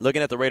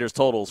looking at the Raiders'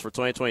 totals for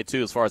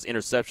 2022 as far as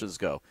interceptions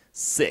go,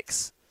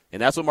 6. And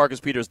that's what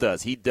Marcus Peters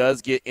does. He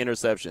does get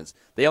interceptions.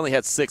 They only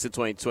had 6 in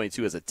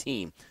 2022 as a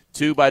team.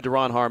 2 by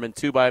Deron Harmon,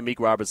 2 by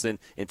Amik Robertson,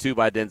 and 2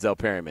 by Denzel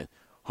Perryman.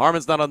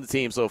 Harmon's not on the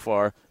team so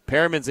far.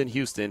 Perryman's in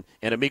Houston,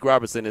 and Amik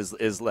Robertson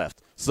is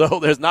left. So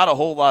there's not a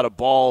whole lot of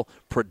ball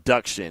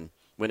production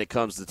when it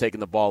comes to taking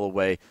the ball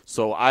away.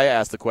 So I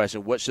asked the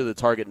question, what should the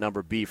target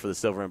number be for the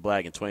Silver and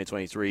Black in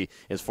 2023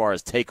 as far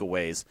as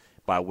takeaways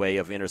by way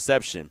of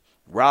interception?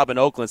 Rob in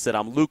Oakland said,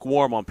 I'm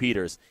lukewarm on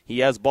Peters. He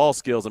has ball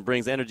skills and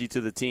brings energy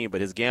to the team,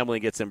 but his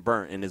gambling gets him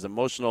burnt, and his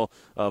emotional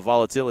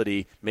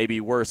volatility may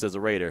be worse as a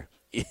Raider.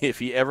 If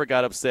he ever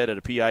got upset at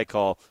a PI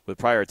call with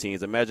prior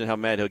teams, imagine how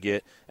mad he'll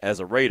get as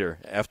a Raider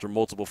after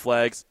multiple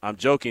flags. I'm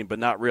joking, but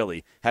not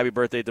really. Happy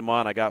birthday,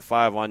 Damon. I got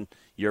 5 on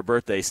your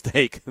birthday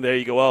steak. There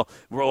you go.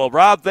 Well,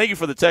 Rob, thank you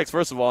for the text,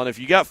 first of all. And if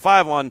you got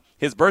 5 on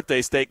his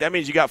birthday steak, that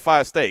means you got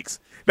 5 steaks.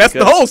 That's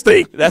the whole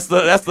steak. That's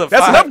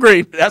an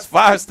upgrade. That's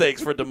 5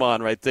 steaks for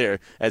Damon right there,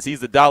 as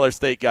he's the dollar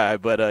steak guy.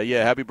 But,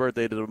 yeah, happy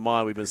birthday to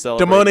Damon. We've been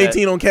celebrating Damon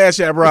 18 on Cash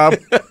App, Rob.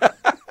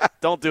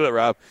 Don't do it,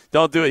 Rob.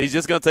 Don't do it. He's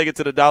just going to take it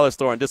to the dollar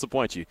store and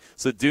disappoint you.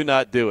 So do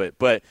not do it.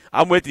 But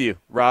I'm with you,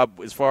 Rob,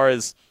 as far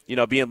as,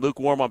 being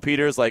lukewarm on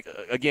Peters. Like,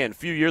 again, a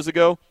few years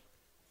ago,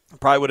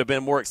 probably would have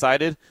been more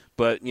excited.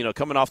 But,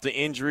 coming off the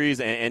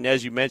injuries and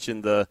as you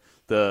mentioned, the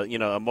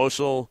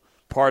emotional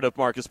part of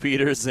Marcus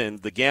Peters and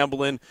the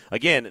gambling.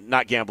 Again,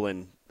 not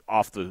gambling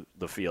off the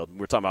field.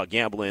 We're talking about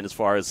gambling as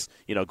far as,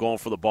 going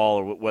for the ball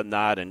or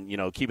whatnot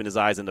and, keeping his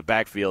eyes in the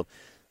backfield.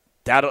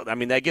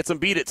 That gets him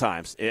beat at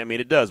times.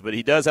 It does, but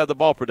he does have the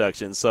ball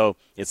production. So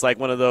it's like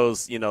one of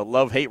those,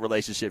 love-hate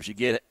relationships. You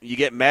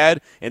get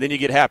mad and then you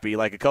get happy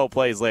like a couple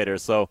plays later.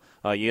 So,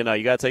 you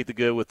got to take the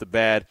good with the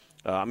bad.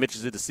 I'm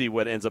interested to see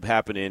what ends up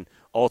happening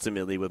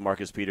ultimately with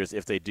Marcus Peters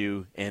if they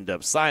do end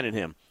up signing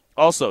him.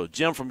 Also,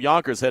 Jim from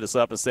Yonkers hit us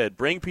up and said,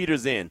 bring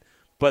Peters in,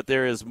 but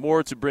there is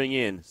more to bring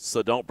in,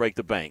 so don't break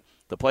the bank.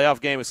 The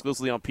playoff game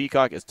exclusively on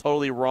Peacock is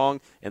totally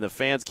wrong, and the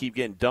fans keep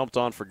getting dumped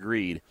on for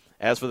greed.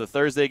 As for the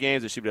Thursday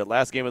games, it should be the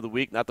last game of the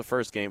week, not the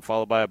first game,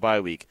 followed by a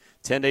bye week.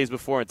 10 days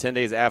before and 10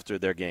 days after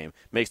their game.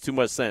 Makes too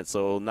much sense, so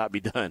it will not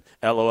be done.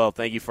 LOL,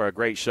 thank you for a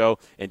great show.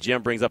 And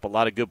Jim brings up a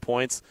lot of good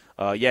points.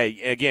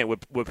 Again,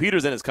 with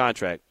Peters in his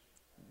contract,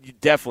 you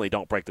definitely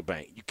don't break the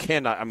bank. You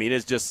cannot.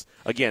 It's just,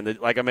 again,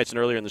 like I mentioned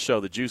earlier in the show,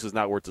 the juice is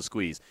not worth the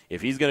squeeze.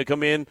 If he's going to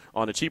come in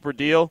on a cheaper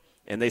deal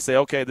and they say,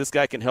 okay, this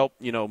guy can help,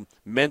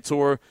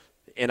 mentor,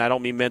 and I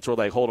don't mean mentor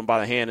like hold him by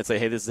the hand and say,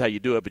 hey, this is how you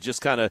do it, but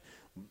just kind of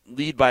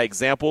lead by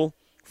example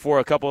for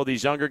a couple of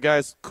these younger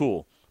guys,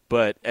 cool.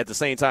 But at the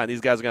same time,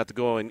 these guys are going to have to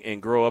go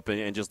and grow up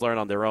and just learn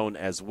on their own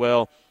as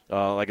well.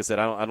 Like I said,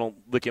 I don't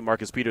look at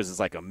Marcus Peters as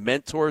like a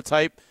mentor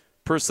type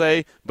per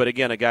se, but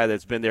again, a guy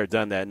that's been there,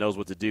 done that, knows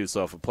what to do.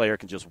 So if a player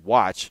can just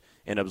watch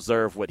and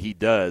observe what he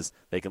does,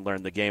 they can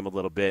learn the game a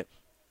little bit.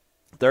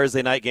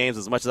 Thursday night games,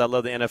 as much as I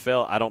love the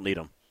NFL, I don't need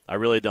them. I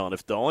really don't.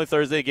 If the only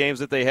Thursday games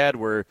that they had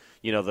were,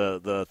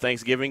 the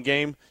Thanksgiving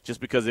game, just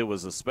because it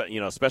was a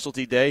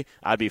specialty day,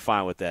 I'd be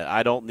fine with that.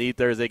 I don't need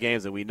Thursday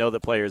games, and we know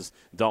that players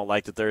don't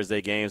like the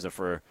Thursday games. And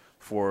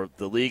for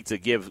the league to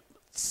give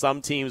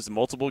some teams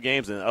multiple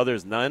games and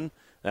others none,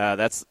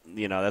 that's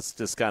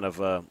just kind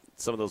of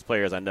some of those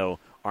players I know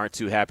aren't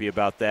too happy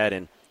about that.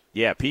 And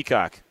yeah,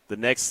 Peacock, the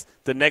next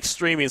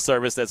streaming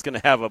service that's going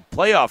to have a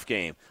playoff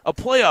game.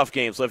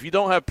 So if you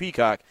don't have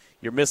Peacock,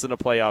 you're missing a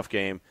playoff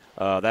game.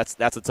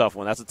 That's a tough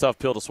one. That's a tough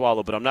pill to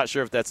swallow, but I'm not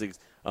sure if that's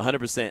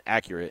 100%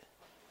 accurate,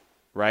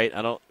 right?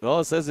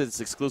 It says it's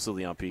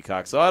exclusively on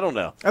Peacock, so I don't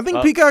know. I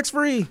think Peacock's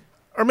free,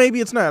 or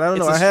maybe it's not. I don't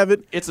know. I have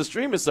it. It's a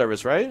streaming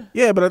service, right?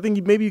 Yeah, but I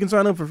think maybe you can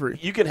sign up for free.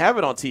 You can have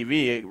it on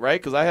TV, right?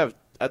 Because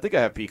I think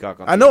I have Peacock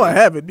on TV. I know I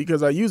have it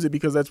because I use it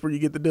because that's where you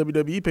get the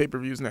WWE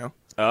pay-per-views now.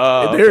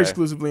 Oh, okay. They're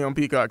exclusively on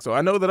Peacock, so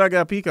I know that I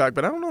got Peacock,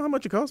 but I don't know how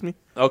much it costs me.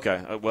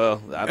 Okay,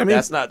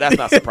 that's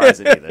not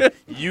surprising either.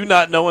 You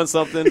not knowing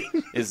something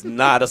is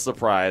not a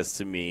surprise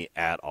to me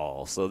at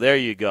all. So there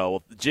you go.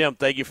 Well, Jim,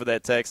 thank you for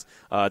that text.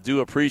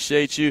 Do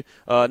appreciate you.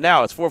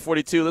 Now it's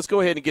 4:42. Let's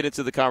go ahead and get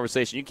into the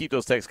conversation. You can keep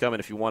those texts coming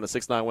if you want.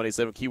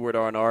 69187 keyword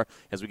R&R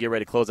as we get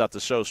ready to close out the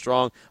show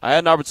strong. I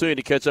had an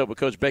opportunity to catch up with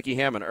Coach Becky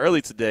Hammon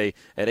early today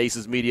at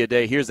Aces Media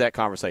Day. Here's that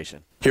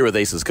conversation. Here with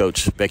Aces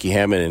coach Becky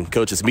Hammon, and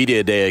Coach, it's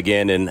Media Day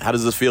again. And how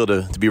does this feel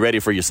to be ready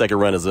for your second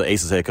run as an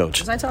Aces head coach?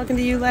 Was I talking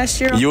to you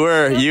last year? You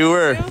were.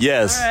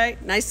 Yes. All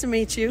right. Nice to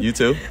meet you. You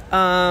too.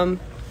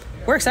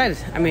 We're excited.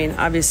 I mean,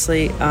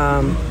 obviously, we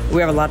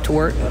have a lot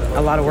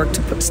of work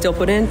to still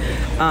put in,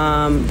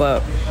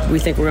 but we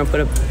think we're going to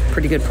put a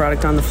pretty good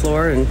product on the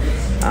floor. And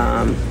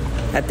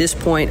at this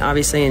point,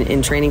 obviously,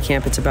 in training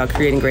camp, it's about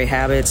creating great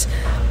habits,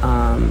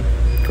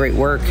 great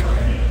work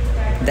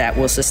that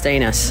will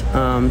sustain us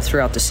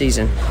throughout the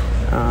season.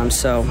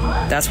 So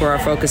that's where our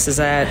focus is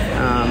at.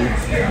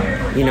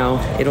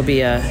 It'll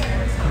be a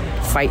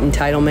fight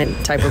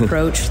entitlement type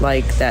approach,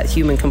 like that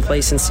human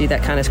complacency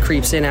that kind of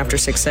creeps in after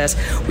success.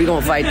 We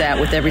won't fight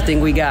that with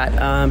everything we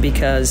got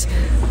because,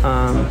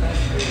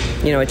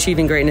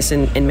 achieving greatness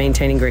and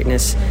maintaining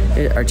greatness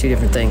are two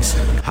different things.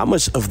 How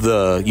much of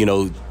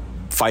the,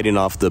 fighting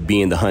off the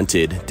being the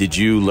hunted did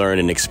you learn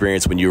and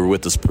experience when you were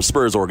with the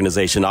Spurs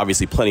organization?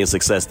 Obviously plenty of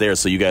success there,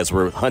 so you guys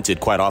were hunted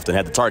quite often,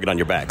 had the target on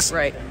your backs.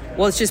 Right.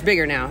 Well, it's just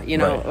bigger now.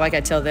 Right. Like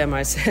I tell them,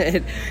 I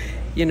said,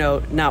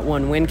 not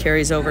one win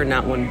carries over,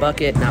 not one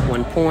bucket, not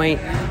one point.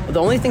 The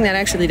only thing that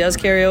actually does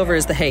carry over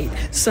is the hate.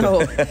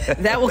 So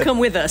that will come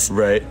with us.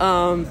 Right.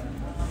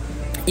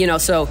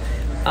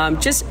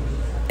 Just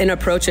an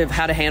approach of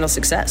how to handle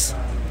success.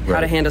 Right.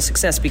 How to handle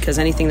success, because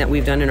anything that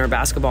we've done in our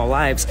basketball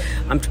lives,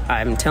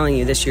 I'm telling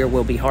you, this year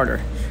will be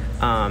harder.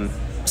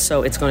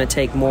 So it's going to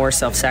take more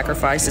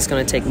self-sacrifice. It's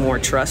going to take more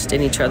trust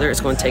in each other. It's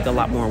going to take a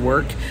lot more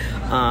work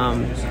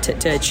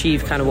to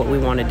achieve kind of what we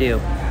want to do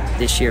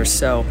this year.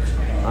 So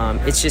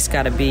it's just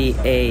got to be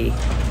a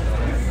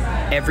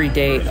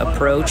everyday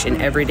approach and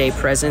everyday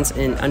presence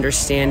in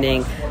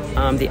understanding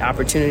the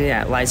opportunity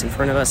that lies in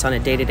front of us on a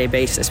day-to-day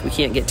basis. We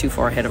can't get too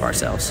far ahead of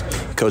ourselves.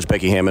 Coach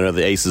Becky Hammon of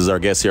the Aces, our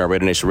guest here on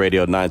Raider Nation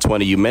Radio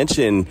 920. You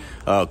mentioned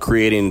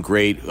creating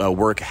great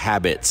work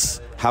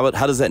habits. How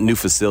does that new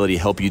facility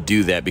help you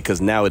do that?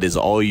 Because now it is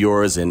all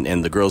yours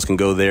and the girls can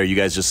go there. You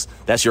guys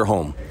that's your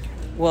home.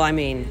 Well, I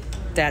mean,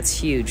 that's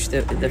huge.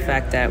 The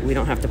fact that we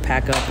don't have to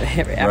pack up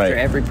after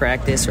every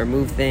practice or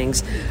move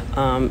things.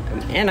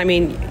 And I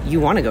mean, you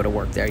want to go to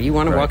work there. You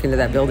want to walk into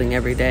that building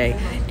every day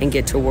and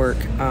get to work.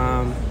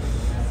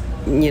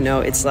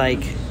 It's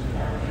like,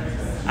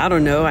 I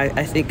don't know.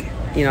 I think,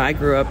 I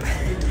grew up,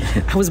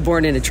 I was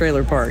born in a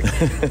trailer park.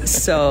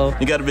 So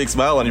you got a big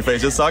smile on your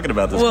face just talking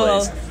about this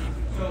place.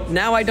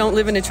 Now I don't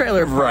live in a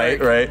trailer park.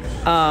 Right.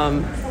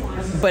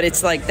 But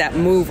it's like that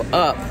move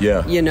up,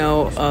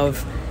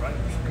 of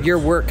your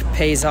work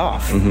pays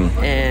off.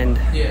 Mm-hmm. And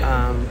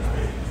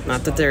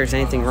not that there's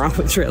anything wrong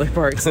with trailer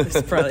parks.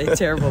 It's probably a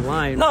terrible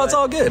line. No, it's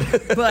all good.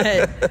 But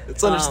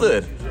it's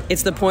understood.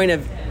 It's the point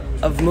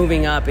of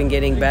moving up and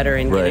getting better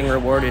and getting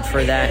rewarded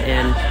for that,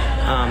 and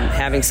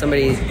having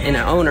somebody, an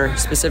owner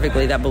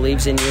specifically, that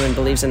believes in you and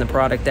believes in the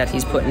product that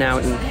he's putting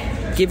out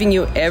and giving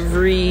you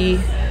every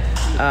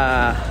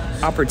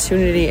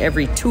opportunity,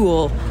 every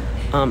tool,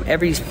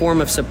 every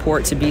form of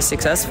support to be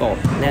successful.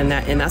 And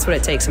that's what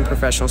it takes in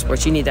professional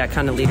sports. You need that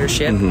kind of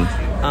leadership,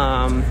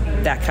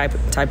 that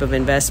type of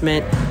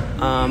investment,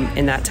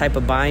 and that type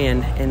of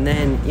buy-in. And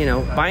then,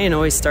 buy-in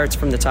always starts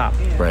from the top.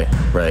 Right.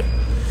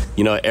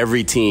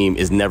 Every team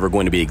is never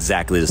going to be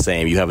exactly the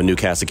same. You have a new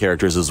cast of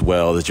characters as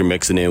well that you're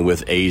mixing in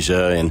with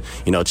Asia and,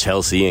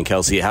 Chelsea and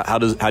Kelsey. How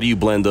do you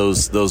blend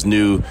those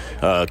new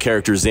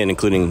characters in,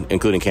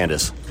 including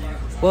Candace?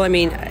 Well, I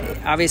mean,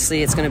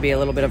 obviously it's going to be a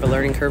little bit of a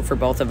learning curve for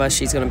both of us.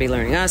 She's going to be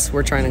learning us.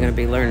 We're going to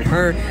be learning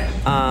her.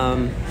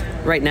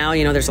 Right now,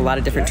 there's a lot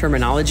of different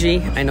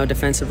terminology. I know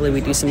defensively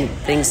we do some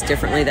things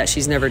differently that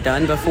she's never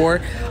done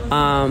before.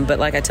 But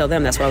like I tell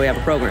them, that's why we have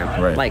a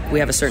program. Right. Like, we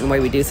have a certain way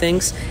we do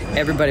things.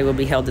 Everybody will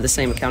be held to the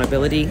same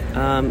accountability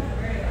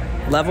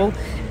level,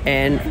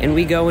 and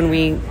we go and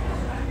we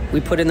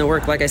put in the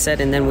work, like I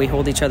said, and then we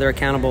hold each other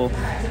accountable.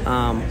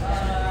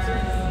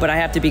 But I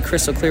have to be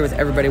crystal clear with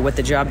everybody what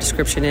the job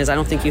description is. I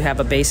don't think you have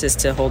a basis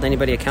to hold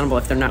anybody accountable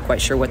if they're not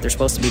quite sure what they're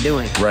supposed to be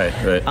doing. Right.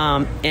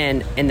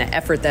 And the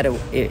effort that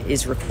it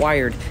is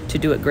required to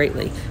do it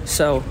greatly.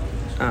 So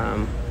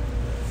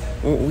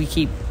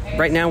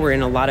right now we're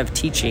in a lot of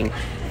teaching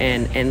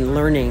and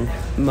learning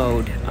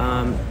mode.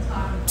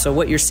 So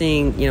what you're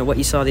seeing, what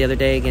you saw the other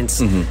day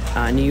against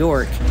New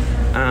York,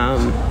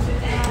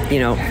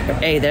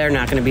 they're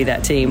not going to be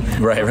that team.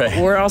 Right.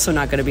 We're also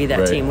not going to be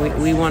that team.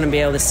 We want to be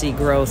able to see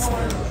growth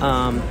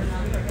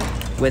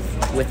with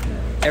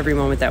every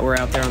moment that we're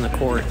out there on the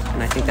court.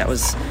 And I think that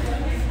was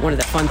one of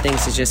the fun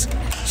things is just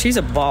she's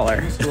a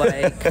baller.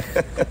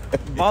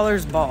 Like,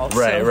 baller's ball.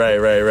 Right.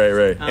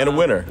 And a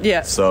winner.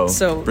 Yeah.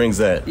 So brings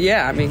that.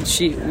 Yeah, I mean,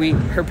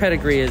 her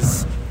pedigree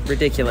is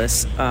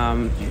ridiculous,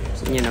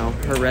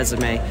 her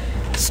resume.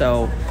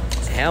 So,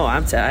 hell,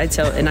 I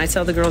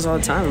tell the girls all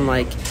the time, I'm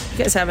like, you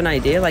guys have an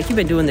idea? Like, you've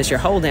been doing this your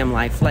whole damn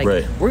life. Like,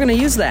 we're going to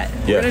use that.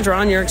 We're going to draw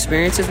on your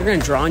experiences. We're going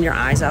to draw on your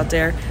eyes out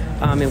there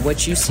and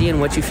what you see and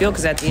what you feel.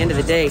 Because at the end of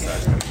the day,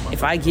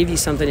 if I give you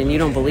something and you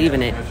don't believe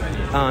in it,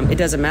 it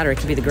doesn't matter. It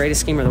could be the greatest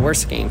scheme or the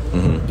worst scheme.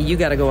 You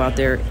got to go out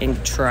there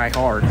and try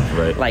hard.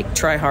 Like,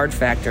 try hard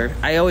factor.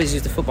 I always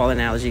use the football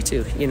analogy,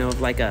 too.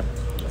 Like a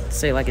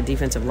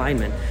defensive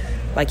lineman.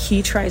 Like,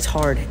 he tries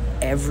hard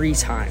every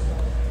time.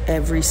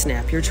 Every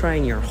snap, you're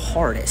trying your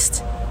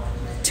hardest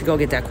to go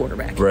get that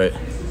quarterback. Right.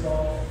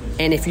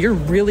 And if you're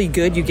really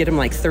good, you get him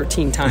like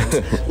 13 times.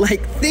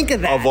 Like, think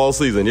of that. Of all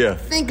season, yeah.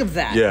 Think of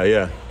that.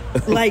 Yeah.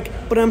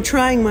 But I'm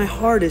trying my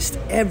hardest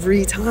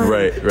every time.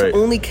 Right. To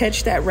only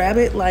catch that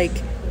rabbit like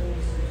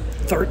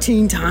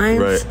 13 times.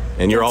 Right.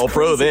 And you're all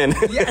pro then.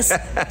 Yes.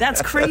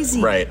 That's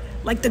crazy. Right.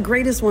 Like, the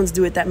greatest ones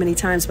do it that many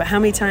times, but how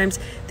many times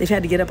they've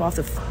had to get up off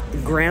the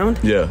ground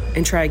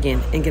and try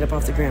again and get up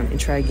off the ground and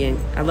try again.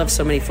 I love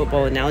so many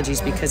football analogies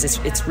because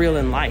it's real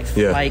in life.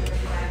 Yeah. Like,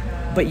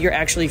 but you're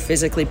actually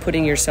physically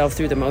putting yourself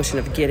through the motion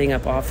of getting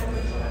up off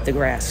the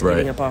grass,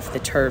 getting up off the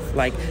turf.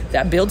 Like,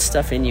 that builds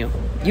stuff in you.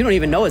 You don't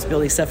even know it's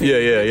building stuff in you.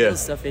 It builds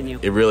stuff in you.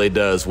 It really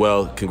does.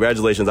 Well,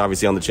 congratulations,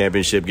 obviously, on the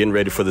championship, getting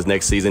ready for this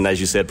next season. As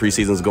you said,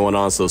 preseason's going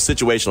on, so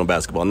situational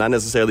basketball, not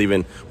necessarily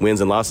even wins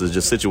and losses,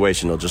 just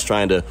situational, just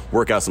trying to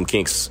work out some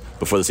kinks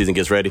before the season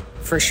gets ready.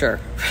 For sure.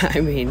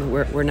 I mean,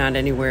 we're not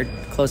anywhere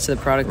close to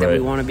the product that we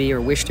want to be or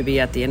wish to be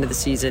at the end of the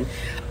season.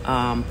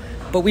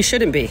 But we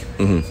shouldn't be.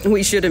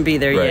 We shouldn't be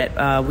there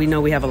yet. We know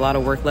we have a lot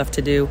of work left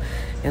to do.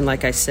 And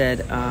like I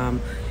said,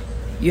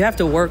 you have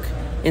to work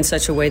in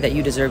such a way that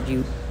you deserve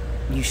you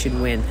should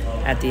win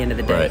at the end of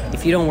the day.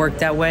 If you don't work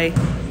that way,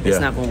 it's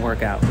not going to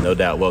work out. No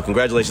doubt. Well,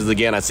 congratulations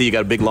again. I see you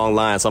got a big, long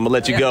line, so I'm going to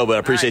let you go, but I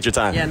appreciate your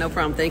time. Yeah, no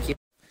problem. Thank you.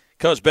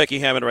 Coach Becky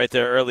Hammon right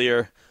there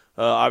earlier,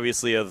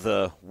 obviously of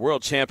the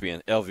world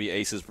champion LV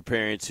Aces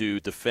preparing to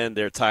defend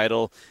their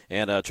title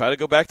and try to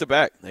go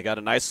back-to-back. They got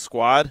a nice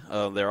squad.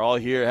 They're all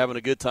here having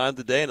a good time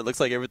today, and it looks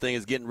like everything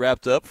is getting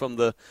wrapped up from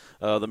the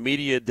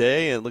media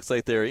day, and it looks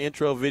like their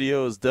intro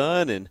video is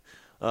done, and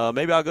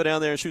maybe I'll go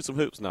down there and shoot some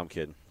hoops. No, I'm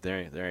kidding.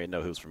 There ain't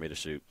no hoops for me to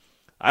shoot.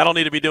 I don't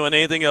need to be doing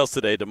anything else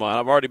today, Damon.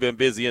 I've already been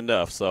busy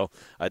enough, so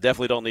I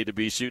definitely don't need to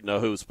be shooting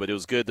no hoops. But it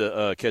was good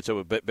to catch up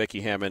with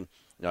Becky Hammon.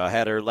 I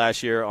had her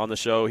last year on the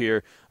show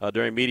here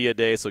during Media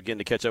Day, so getting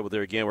to catch up with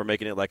her again, we're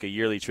making it like a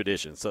yearly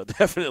tradition. So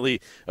definitely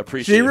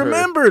appreciate her. She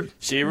remembered.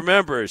 She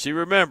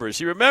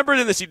remembered,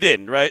 and then she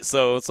didn't, right?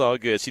 So it's all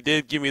good. She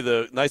did give me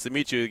the nice to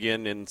meet you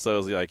again, and so I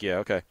was like, yeah,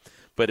 okay.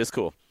 But it's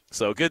cool.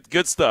 So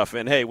good stuff.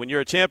 And, hey, when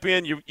you're a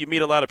champion, you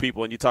meet a lot of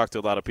people and you talk to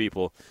a lot of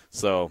people.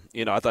 So,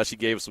 I thought she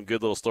gave some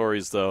good little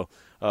stories, though,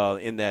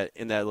 in that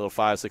little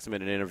 5-6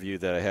 minute interview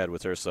that I had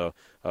with her. So,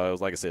 it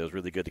was, like I said, it was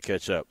really good to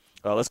catch up.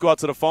 Let's go out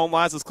to the phone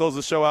lines. Let's close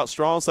the show out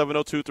strong,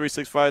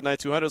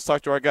 702-365-9200. Let's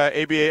talk to our guy,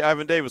 ABA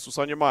Ivan Davis. What's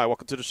on your mind?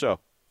 Welcome to the show.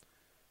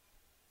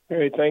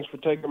 Hey, thanks for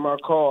taking my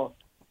call.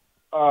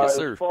 Yes,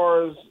 sir. As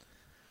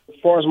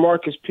far as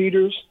Marcus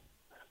Peters,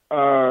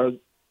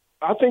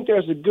 I think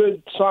that's a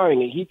good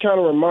signing. He kind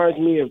of reminds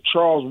me of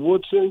Charles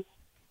Woodson,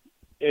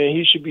 and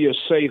he should be a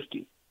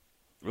safety.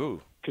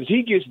 Ooh. Because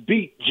he gets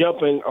beat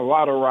jumping a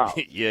lot of routes.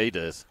 Yeah, he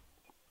does.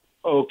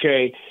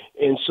 Okay,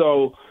 and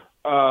so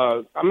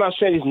I'm not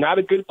saying he's not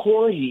a good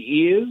corner.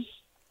 He is.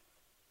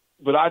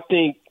 But I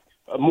think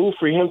a move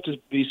for him to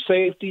be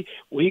safety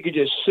where he could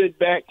just sit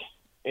back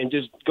and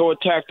just go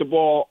attack the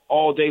ball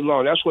all day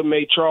long. That's what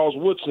made Charles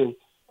Woodson,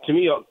 to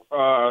me,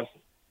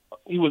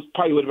 he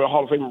probably would have been a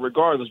Hall of Famer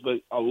regardless,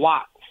 but a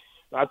lot.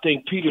 I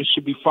think Peters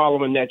should be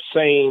following that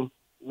same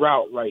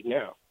route right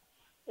now.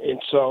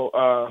 And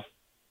so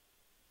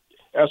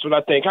that's what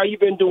I think. How you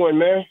been doing,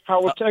 man?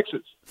 How was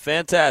Texas?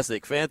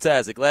 Fantastic.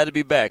 Glad to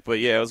be back. But,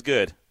 yeah, it was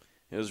good.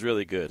 It was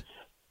really good.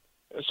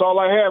 That's all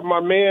I have, my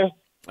man.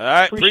 All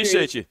right,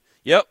 appreciate you.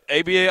 Yep,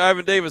 ABA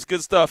Ivan Davis,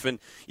 good stuff. And,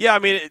 yeah, I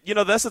mean,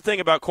 that's the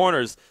thing about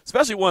corners,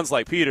 especially ones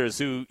like Peters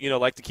who,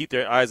 like to keep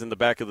their eyes in the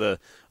back of the,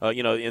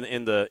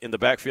 in the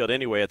backfield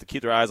anyway, have to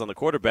keep their eyes on the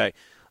quarterback.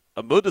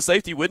 a move to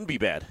safety wouldn't be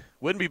bad.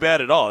 Wouldn't be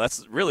bad at all.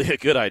 That's really a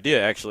good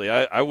idea, actually.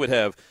 I would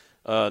have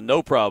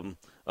no problem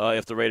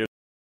if the Raiders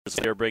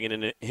are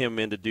bringing him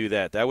in to do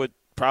that. That would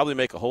probably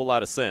make a whole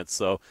lot of sense.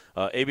 So,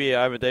 ABA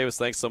Ivan Davis,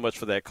 thanks so much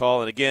for that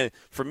call. And, again,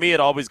 for me, it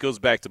always goes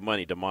back to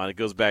money, Damon. It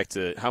goes back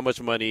to how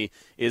much money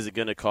is it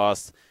going to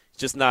cost.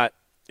 It's not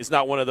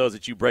one of those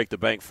that you break the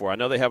bank for. I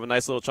know they have a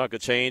nice little chunk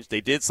of change.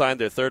 They did sign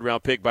their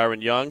third-round pick,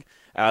 Byron Young,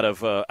 out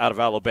of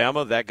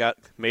Alabama. That got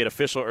made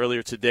official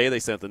earlier today. They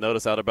sent the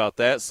notice out about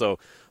that. So,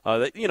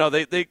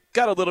 they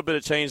got a little bit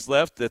of change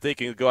left that they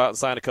can go out and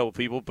sign a couple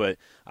people. But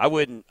I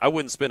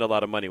wouldn't spend a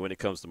lot of money when it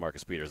comes to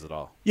Marcus Peters at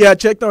all. Yeah, I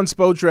checked on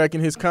Spotrac,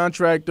 and his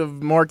contract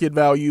of market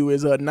value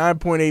is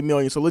 $9.8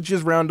 million. So let's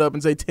just round up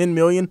and say $10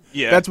 million.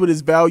 Yeah, that's what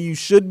his value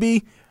should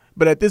be.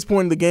 But at this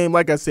point in the game,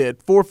 like I said,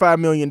 $4 or $5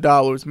 million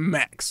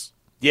max.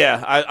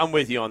 Yeah, I'm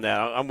with you on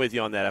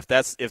that.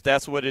 If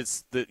that's what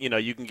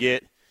you can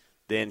get,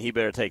 then he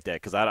better take that,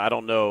 because I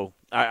don't know.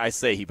 I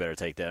say he better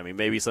take that. I mean,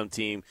 maybe some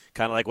team,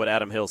 kind of like what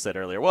Adam Hill said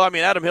earlier. Well, I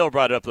mean, Adam Hill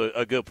brought up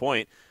a good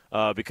point,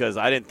 because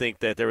I didn't think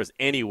that there was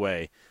any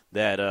way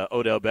that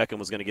Odell Beckham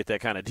was going to get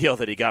that kind of deal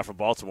that he got from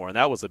Baltimore, and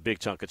that was a big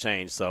chunk of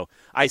change. So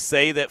I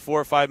say that $4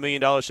 or $5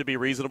 million should be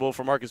reasonable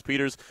for Marcus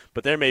Peters,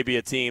 but there may be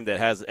a team that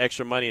has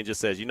extra money and just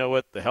says, you know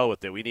what, the hell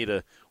with it. We need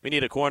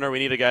a corner. We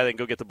need a guy that can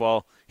go get the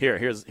ball.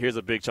 Here's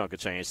a big chunk of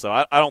change. So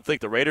I don't think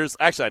the Raiders –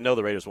 actually, I know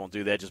the Raiders won't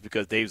do that, just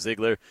because Dave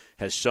Ziegler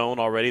has shown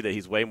already that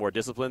he's way more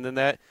disciplined than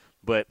that.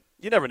 But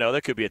you never know. There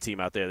could be a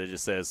team out there that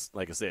just says,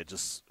 like I said,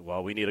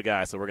 we need a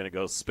guy, so we're going to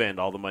go spend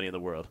all the money in the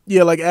world.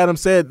 Yeah, like Adam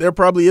said, there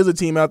probably is a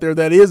team out there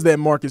that is that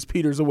Marcus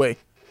Peters away,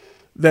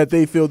 that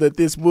they feel that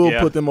this will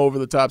put them over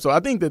the top. So I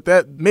think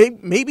that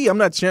maybe I'm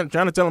not trying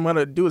to tell him how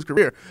to do his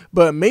career,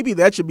 but maybe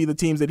that should be the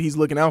teams that he's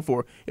looking out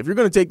for. If you're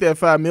going to take that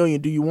 $5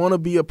 million, do you want to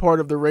be a part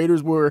of the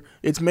Raiders where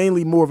it's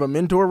mainly more of a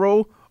mentor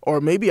role? Or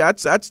maybe I'd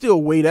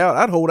still wait out.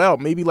 I'd hold out.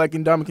 Maybe like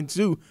Ndamukong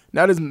Suh,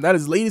 not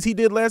as late as he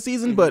did last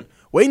season, but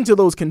wait until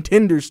those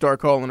contenders start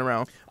calling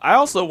around. I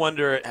also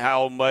wonder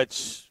how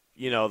much,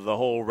 the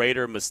whole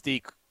Raider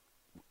mystique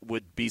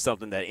would be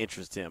something that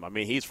interests him. I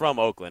mean, he's from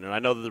Oakland, and I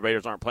know that the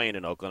Raiders aren't playing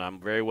in Oakland.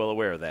 I'm very well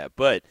aware of that.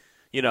 But,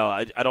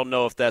 I don't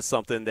know if that's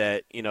something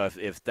that,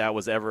 if that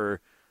was ever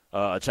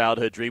a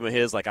childhood dream of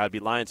his, like I'd be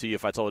lying to you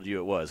if I told you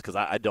it was, because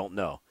I don't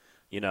know.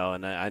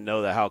 And I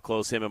know that how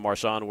close him and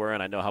Marshawn were,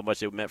 and I know how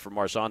much it meant for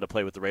Marshawn to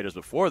play with the Raiders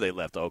before they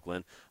left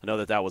Oakland. I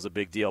know that was a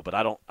big deal, but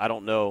I don't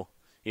know.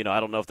 I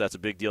don't know if that's a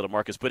big deal to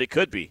Marcus, but it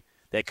could be.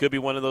 That could be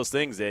one of those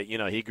things that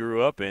he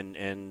grew up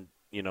and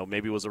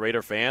maybe was a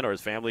Raider fan, or his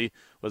family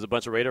was a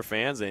bunch of Raider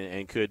fans,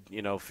 and could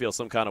feel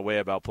some kind of way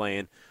about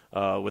playing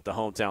with the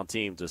hometown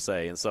team, to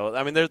say. And so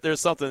I mean,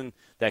 there's something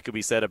that could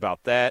be said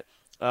about that.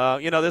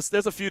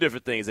 There's a few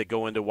different things that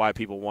go into why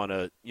people want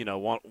to,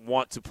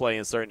 want to play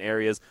in certain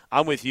areas.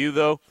 I'm with you,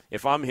 though.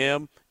 If I'm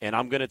him and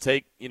I'm going to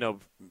take,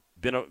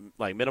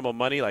 like minimum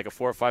money, like a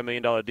 $4 or $5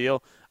 million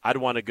deal, I'd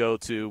want to go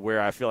to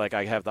where I feel like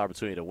I have the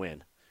opportunity to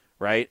win,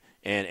 right?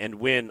 And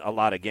win a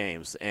lot of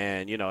games.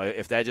 And,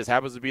 if that just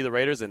happens to be the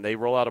Raiders and they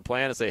roll out a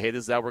plan and say, hey,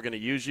 this is how we're going to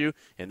use you,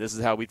 and this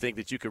is how we think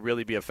that you could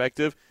really be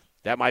effective,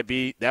 that might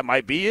be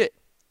it.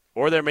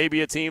 Or there may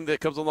be a team that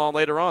comes along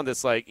later on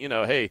that's like,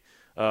 hey,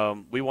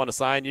 we want to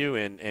sign you,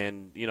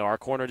 and our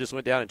corner just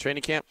went down in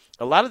training camp.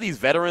 A lot of these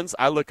veterans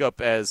I look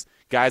up as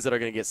guys that are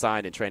going to get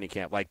signed in training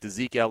camp, like the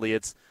Zeke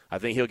Elliott's. I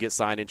think he'll get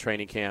signed in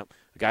training camp.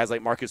 Guys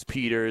like Marcus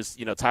Peters,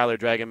 Tyler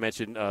Dragon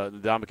mentioned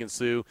Ndamukong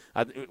Suh.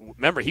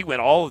 Remember, he went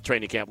all of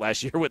training camp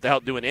last year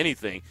without doing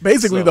anything.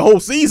 Basically the whole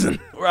season.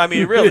 I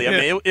mean, really. I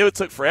mean, it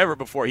took forever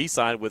before he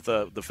signed with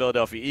the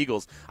Philadelphia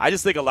Eagles. I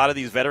just think a lot of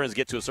these veterans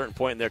get to a certain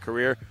point in their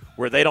career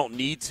where they don't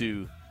need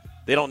to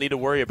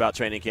worry about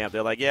training camp.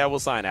 They're like, yeah, we'll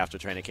sign after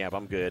training camp.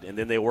 I'm good. And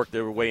then they work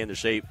their way into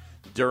shape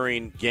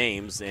during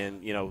games.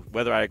 And,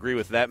 whether I agree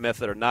with that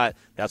method or not,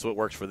 that's what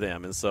works for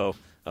them. And so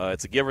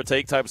it's a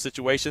give-or-take type of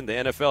situation. The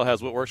NFL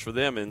has what works for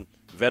them, and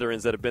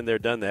veterans that have been there,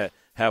 done that,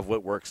 have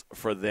what works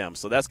for them.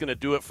 So that's going to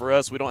do it for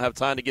us. We don't have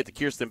time to get to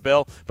Kirsten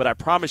Bell, but I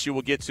promise you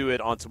we'll get to it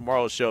on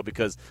tomorrow's show,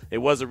 because it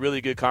was a really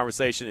good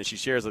conversation, and she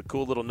shares a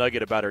cool little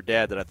nugget about her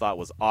dad that I thought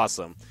was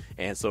awesome,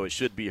 and so it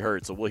should be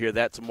heard. So we'll hear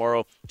that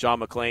tomorrow.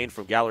 John McClain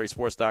from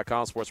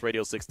GallerySports.com, Sports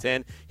Radio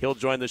 610. He'll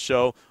join the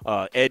show.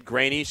 Ed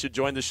Graney should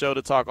join the show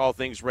to talk all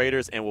things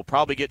Raiders, and we'll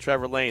probably get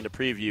Trevor Lane to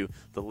preview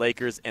the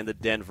Lakers and the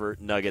Denver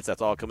Nuggets.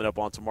 That's all coming up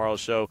on tomorrow's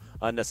show.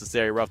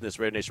 Unnecessary Roughness,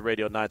 Raider Nation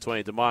Radio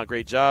 920. Damon,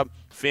 great job.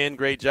 Finn,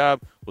 great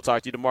job. We'll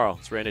talk to you tomorrow.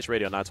 It's Raider Nation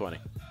Radio 920.